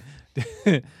you going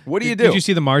to? What do you do? Did you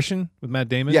see The Martian with Matt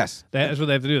Damon? Yes. That's what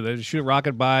they have to do. They just shoot a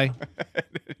rocket by, You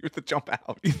have to jump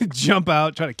out. jump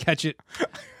out, try to catch it.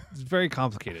 It's very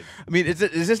complicated. I mean, is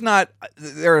this not?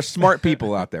 There are smart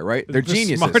people out there, right? They're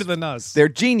geniuses. Smarter than us. They're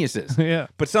geniuses. Yeah.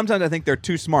 But sometimes I think they're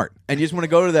too smart, and you just want to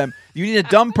go to them. You need a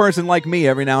dumb person like me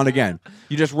every now and again.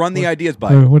 You just run the ideas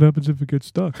by. What happens if it gets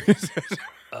stuck?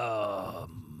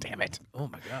 Damn it! Oh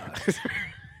my god!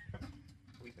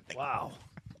 Wow.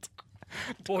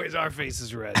 Boys, our face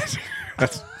is red.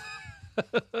 That's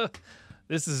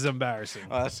This is embarrassing.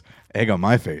 that's egg on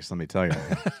my face. Let me tell you.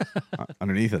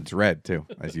 Underneath it's red too,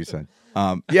 as you said.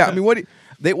 Yeah, I mean, what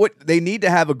they need to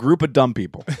have a group of dumb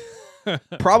people.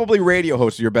 Probably radio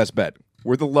hosts are your best bet.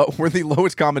 We're the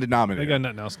lowest common denominator. They got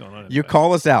nothing else going on. You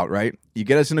call us out, right? You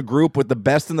get us in a group with the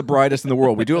best and the brightest in the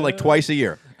world. We do it like twice a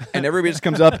year. And everybody just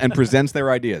comes up and presents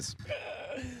their ideas.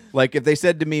 Like if they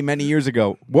said to me many years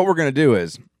ago, what we're going to do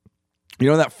is, you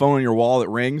know that phone on your wall that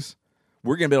rings?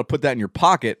 We're going to be able to put that in your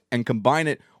pocket and combine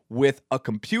it with a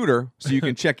computer so you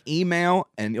can check email,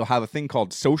 and you'll have a thing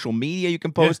called social media you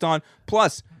can post on.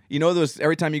 Plus, you know those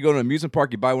every time you go to an amusement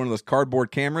park, you buy one of those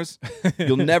cardboard cameras?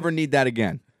 You'll never need that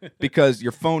again because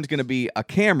your phone's going to be a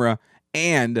camera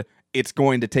and it's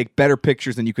going to take better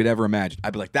pictures than you could ever imagine.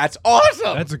 I'd be like, that's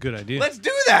awesome. That's a good idea. Let's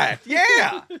do that.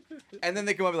 Yeah. And then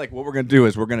they come up and be like, what we're going to do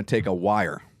is we're going to take a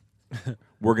wire.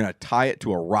 We're going to tie it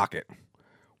to a rocket.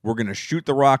 We're going to shoot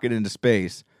the rocket into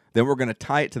space. Then we're going to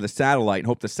tie it to the satellite and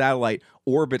hope the satellite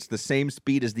orbits the same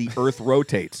speed as the Earth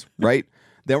rotates, right?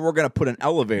 Then we're going to put an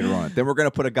elevator on it. Then we're going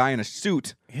to put a guy in a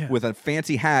suit with a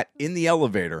fancy hat in the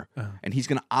elevator, and he's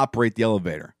going to operate the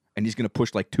elevator. And he's going to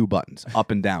push like 2 buttons,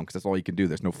 up and down, because that's all you can do.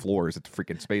 There's no floors. It's a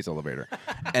freaking space elevator.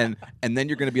 and then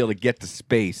you're going to be able to get to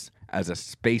space as a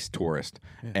space tourist,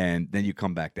 and then you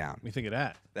come back down. What do you think of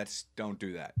that? Don't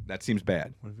do that. That seems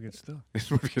bad. What if we get stuck? What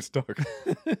if we get stuck?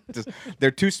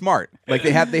 They're too smart. Like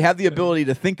they have the ability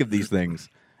to think of these things,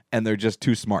 and they're just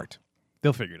too smart.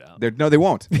 They'll figure it out. No, they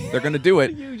won't. They're going to do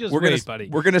it. You just we're wait, gonna, buddy.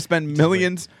 We're going to spend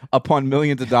millions upon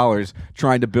millions of dollars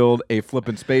trying to build a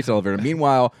flippin' space elevator.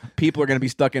 Meanwhile, people are going to be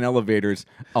stuck in elevators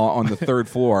on the 3rd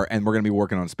floor, and we're going to be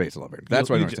working on a space elevator.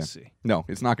 That's what I understand. Just see. No,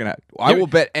 it's not going to. I will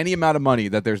bet any amount of money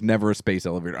that there's never a space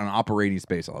elevator, an operating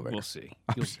space elevator. We'll see.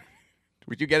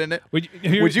 Would you get in it? Would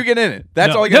you get in it?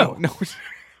 That's all you know. No.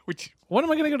 What am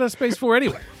I going to go to space for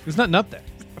anyway? There's nothing up there.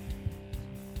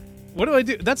 What do I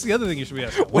do? That's the other thing you should be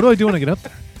asking. What do I do when I get up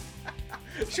there?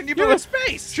 Shouldn't you You're be in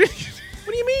space. What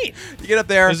do you mean? You get up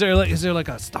there. Is there like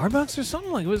a Starbucks or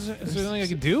something? Like, is there something I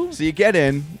can do? So you get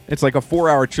in. It's like a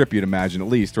 4-hour trip, you'd imagine, at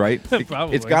least, right?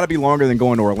 Probably. It's got to be longer than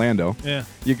going to Orlando. Yeah.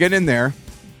 You get in there,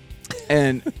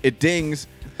 and it dings,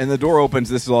 and the door opens.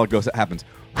 This is all it happens.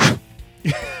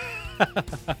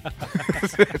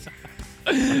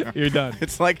 You're done.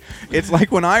 It's like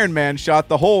when Iron Man shot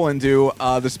the hole into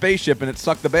the spaceship and it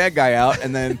sucked the bad guy out,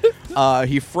 and then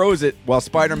he froze it while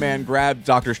Spider-Man grabbed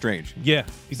Doctor Strange. Yeah,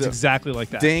 it's exactly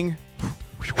like that. Ding.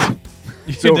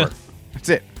 It's over. That's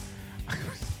it.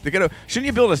 Shouldn't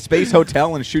you build a space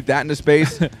hotel and shoot that into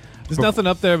space? There's nothing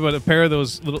up there but a pair of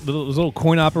those little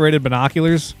coin-operated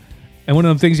binoculars, and one of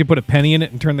them things you put a penny in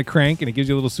it and turn the crank, and it gives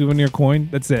you a little souvenir coin.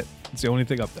 That's it. It's the only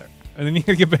thing up there. And then you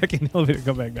gotta get back in the elevator and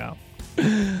come back down.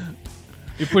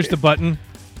 You push the button.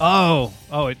 I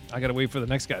gotta wait for the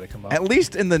next guy to come up. At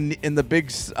least in the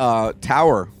big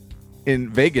tower in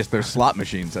Vegas, there's slot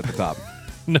machines at the top.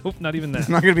 Nope, not even that. There's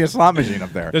not gonna be a slot machine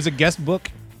up there. There's a guest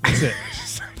book. That's it.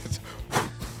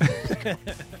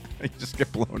 You just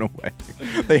get blown away.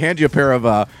 They hand you a pair of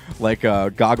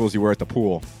goggles you wear at the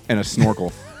pool and a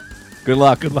snorkel. Good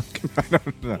luck. Good luck. I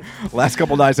don't know. Last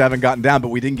couple nights I haven't gotten down, but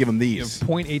we didn't give them these.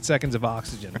 0.8 seconds of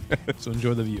oxygen. So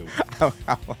enjoy the view. How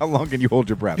long can you hold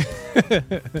your breath?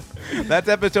 That's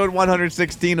episode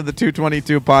 116 of the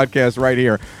 222 podcast right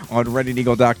here on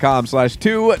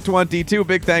ReddingEagle.com/222.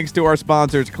 Big thanks to our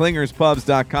sponsors,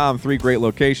 ClingersPubs.com. 3 great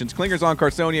locations. Clingers on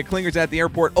Carsonia, Clingers at the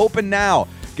airport. Open now.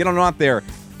 Get on out there.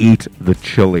 Eat the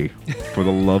chili. For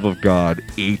the love of God,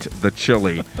 eat the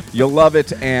chili. You'll love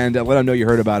it, and let them know you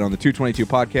heard about it on the 222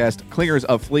 podcast. Clingers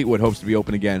of Fleetwood hopes to be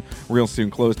open again real soon.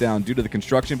 Closed down due to the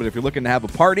construction, but if you're looking to have a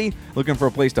party, looking for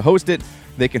a place to host it,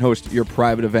 they can host your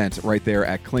private event right there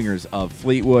at Clingers of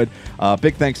Fleetwood.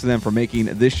 Big thanks to them for making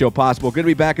this show possible. Good to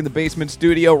be back in the basement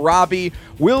studio. Robbie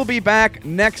will be back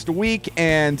next week,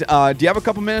 and do you have a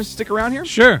couple minutes to stick around here?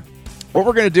 Sure. What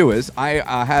we're going to do is,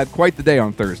 I had quite the day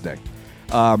on Thursday.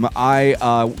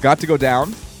 I got to go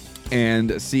down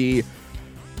and see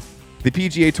the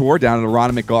PGA Tour down at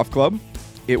Aronimink Golf Club.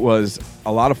 It was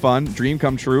a lot of fun. Dream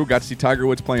come true. Got to see Tiger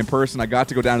Woods play in person. I got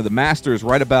to go down to the Masters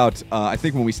right about, I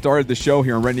think when we started the show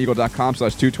here on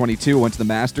ReddingEagle.com/222, went to the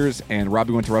Masters, and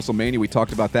Robbie went to WrestleMania. We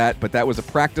talked about that, but that was a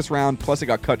practice round, plus it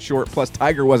got cut short, plus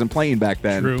Tiger wasn't playing back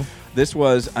then. True. This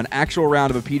was an actual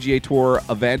round of a PGA Tour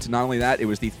event. Not only that, it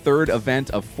was the 3rd event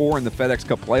of 4 in the FedEx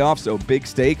Cup playoffs, so big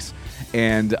stakes.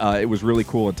 And it was really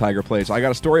cool at Tiger Play. So I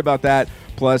got a story about that.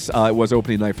 Plus, it was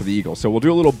opening night for the Eagles. So we'll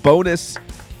do a little bonus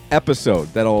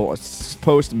episode that'll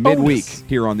post midweek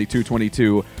here on the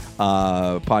 222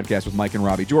 podcast with Mike and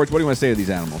Robbie. George, what do you want to say to these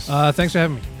animals? Thanks for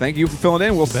having me. Thank you for filling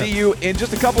in. We'll see you in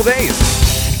just a couple days.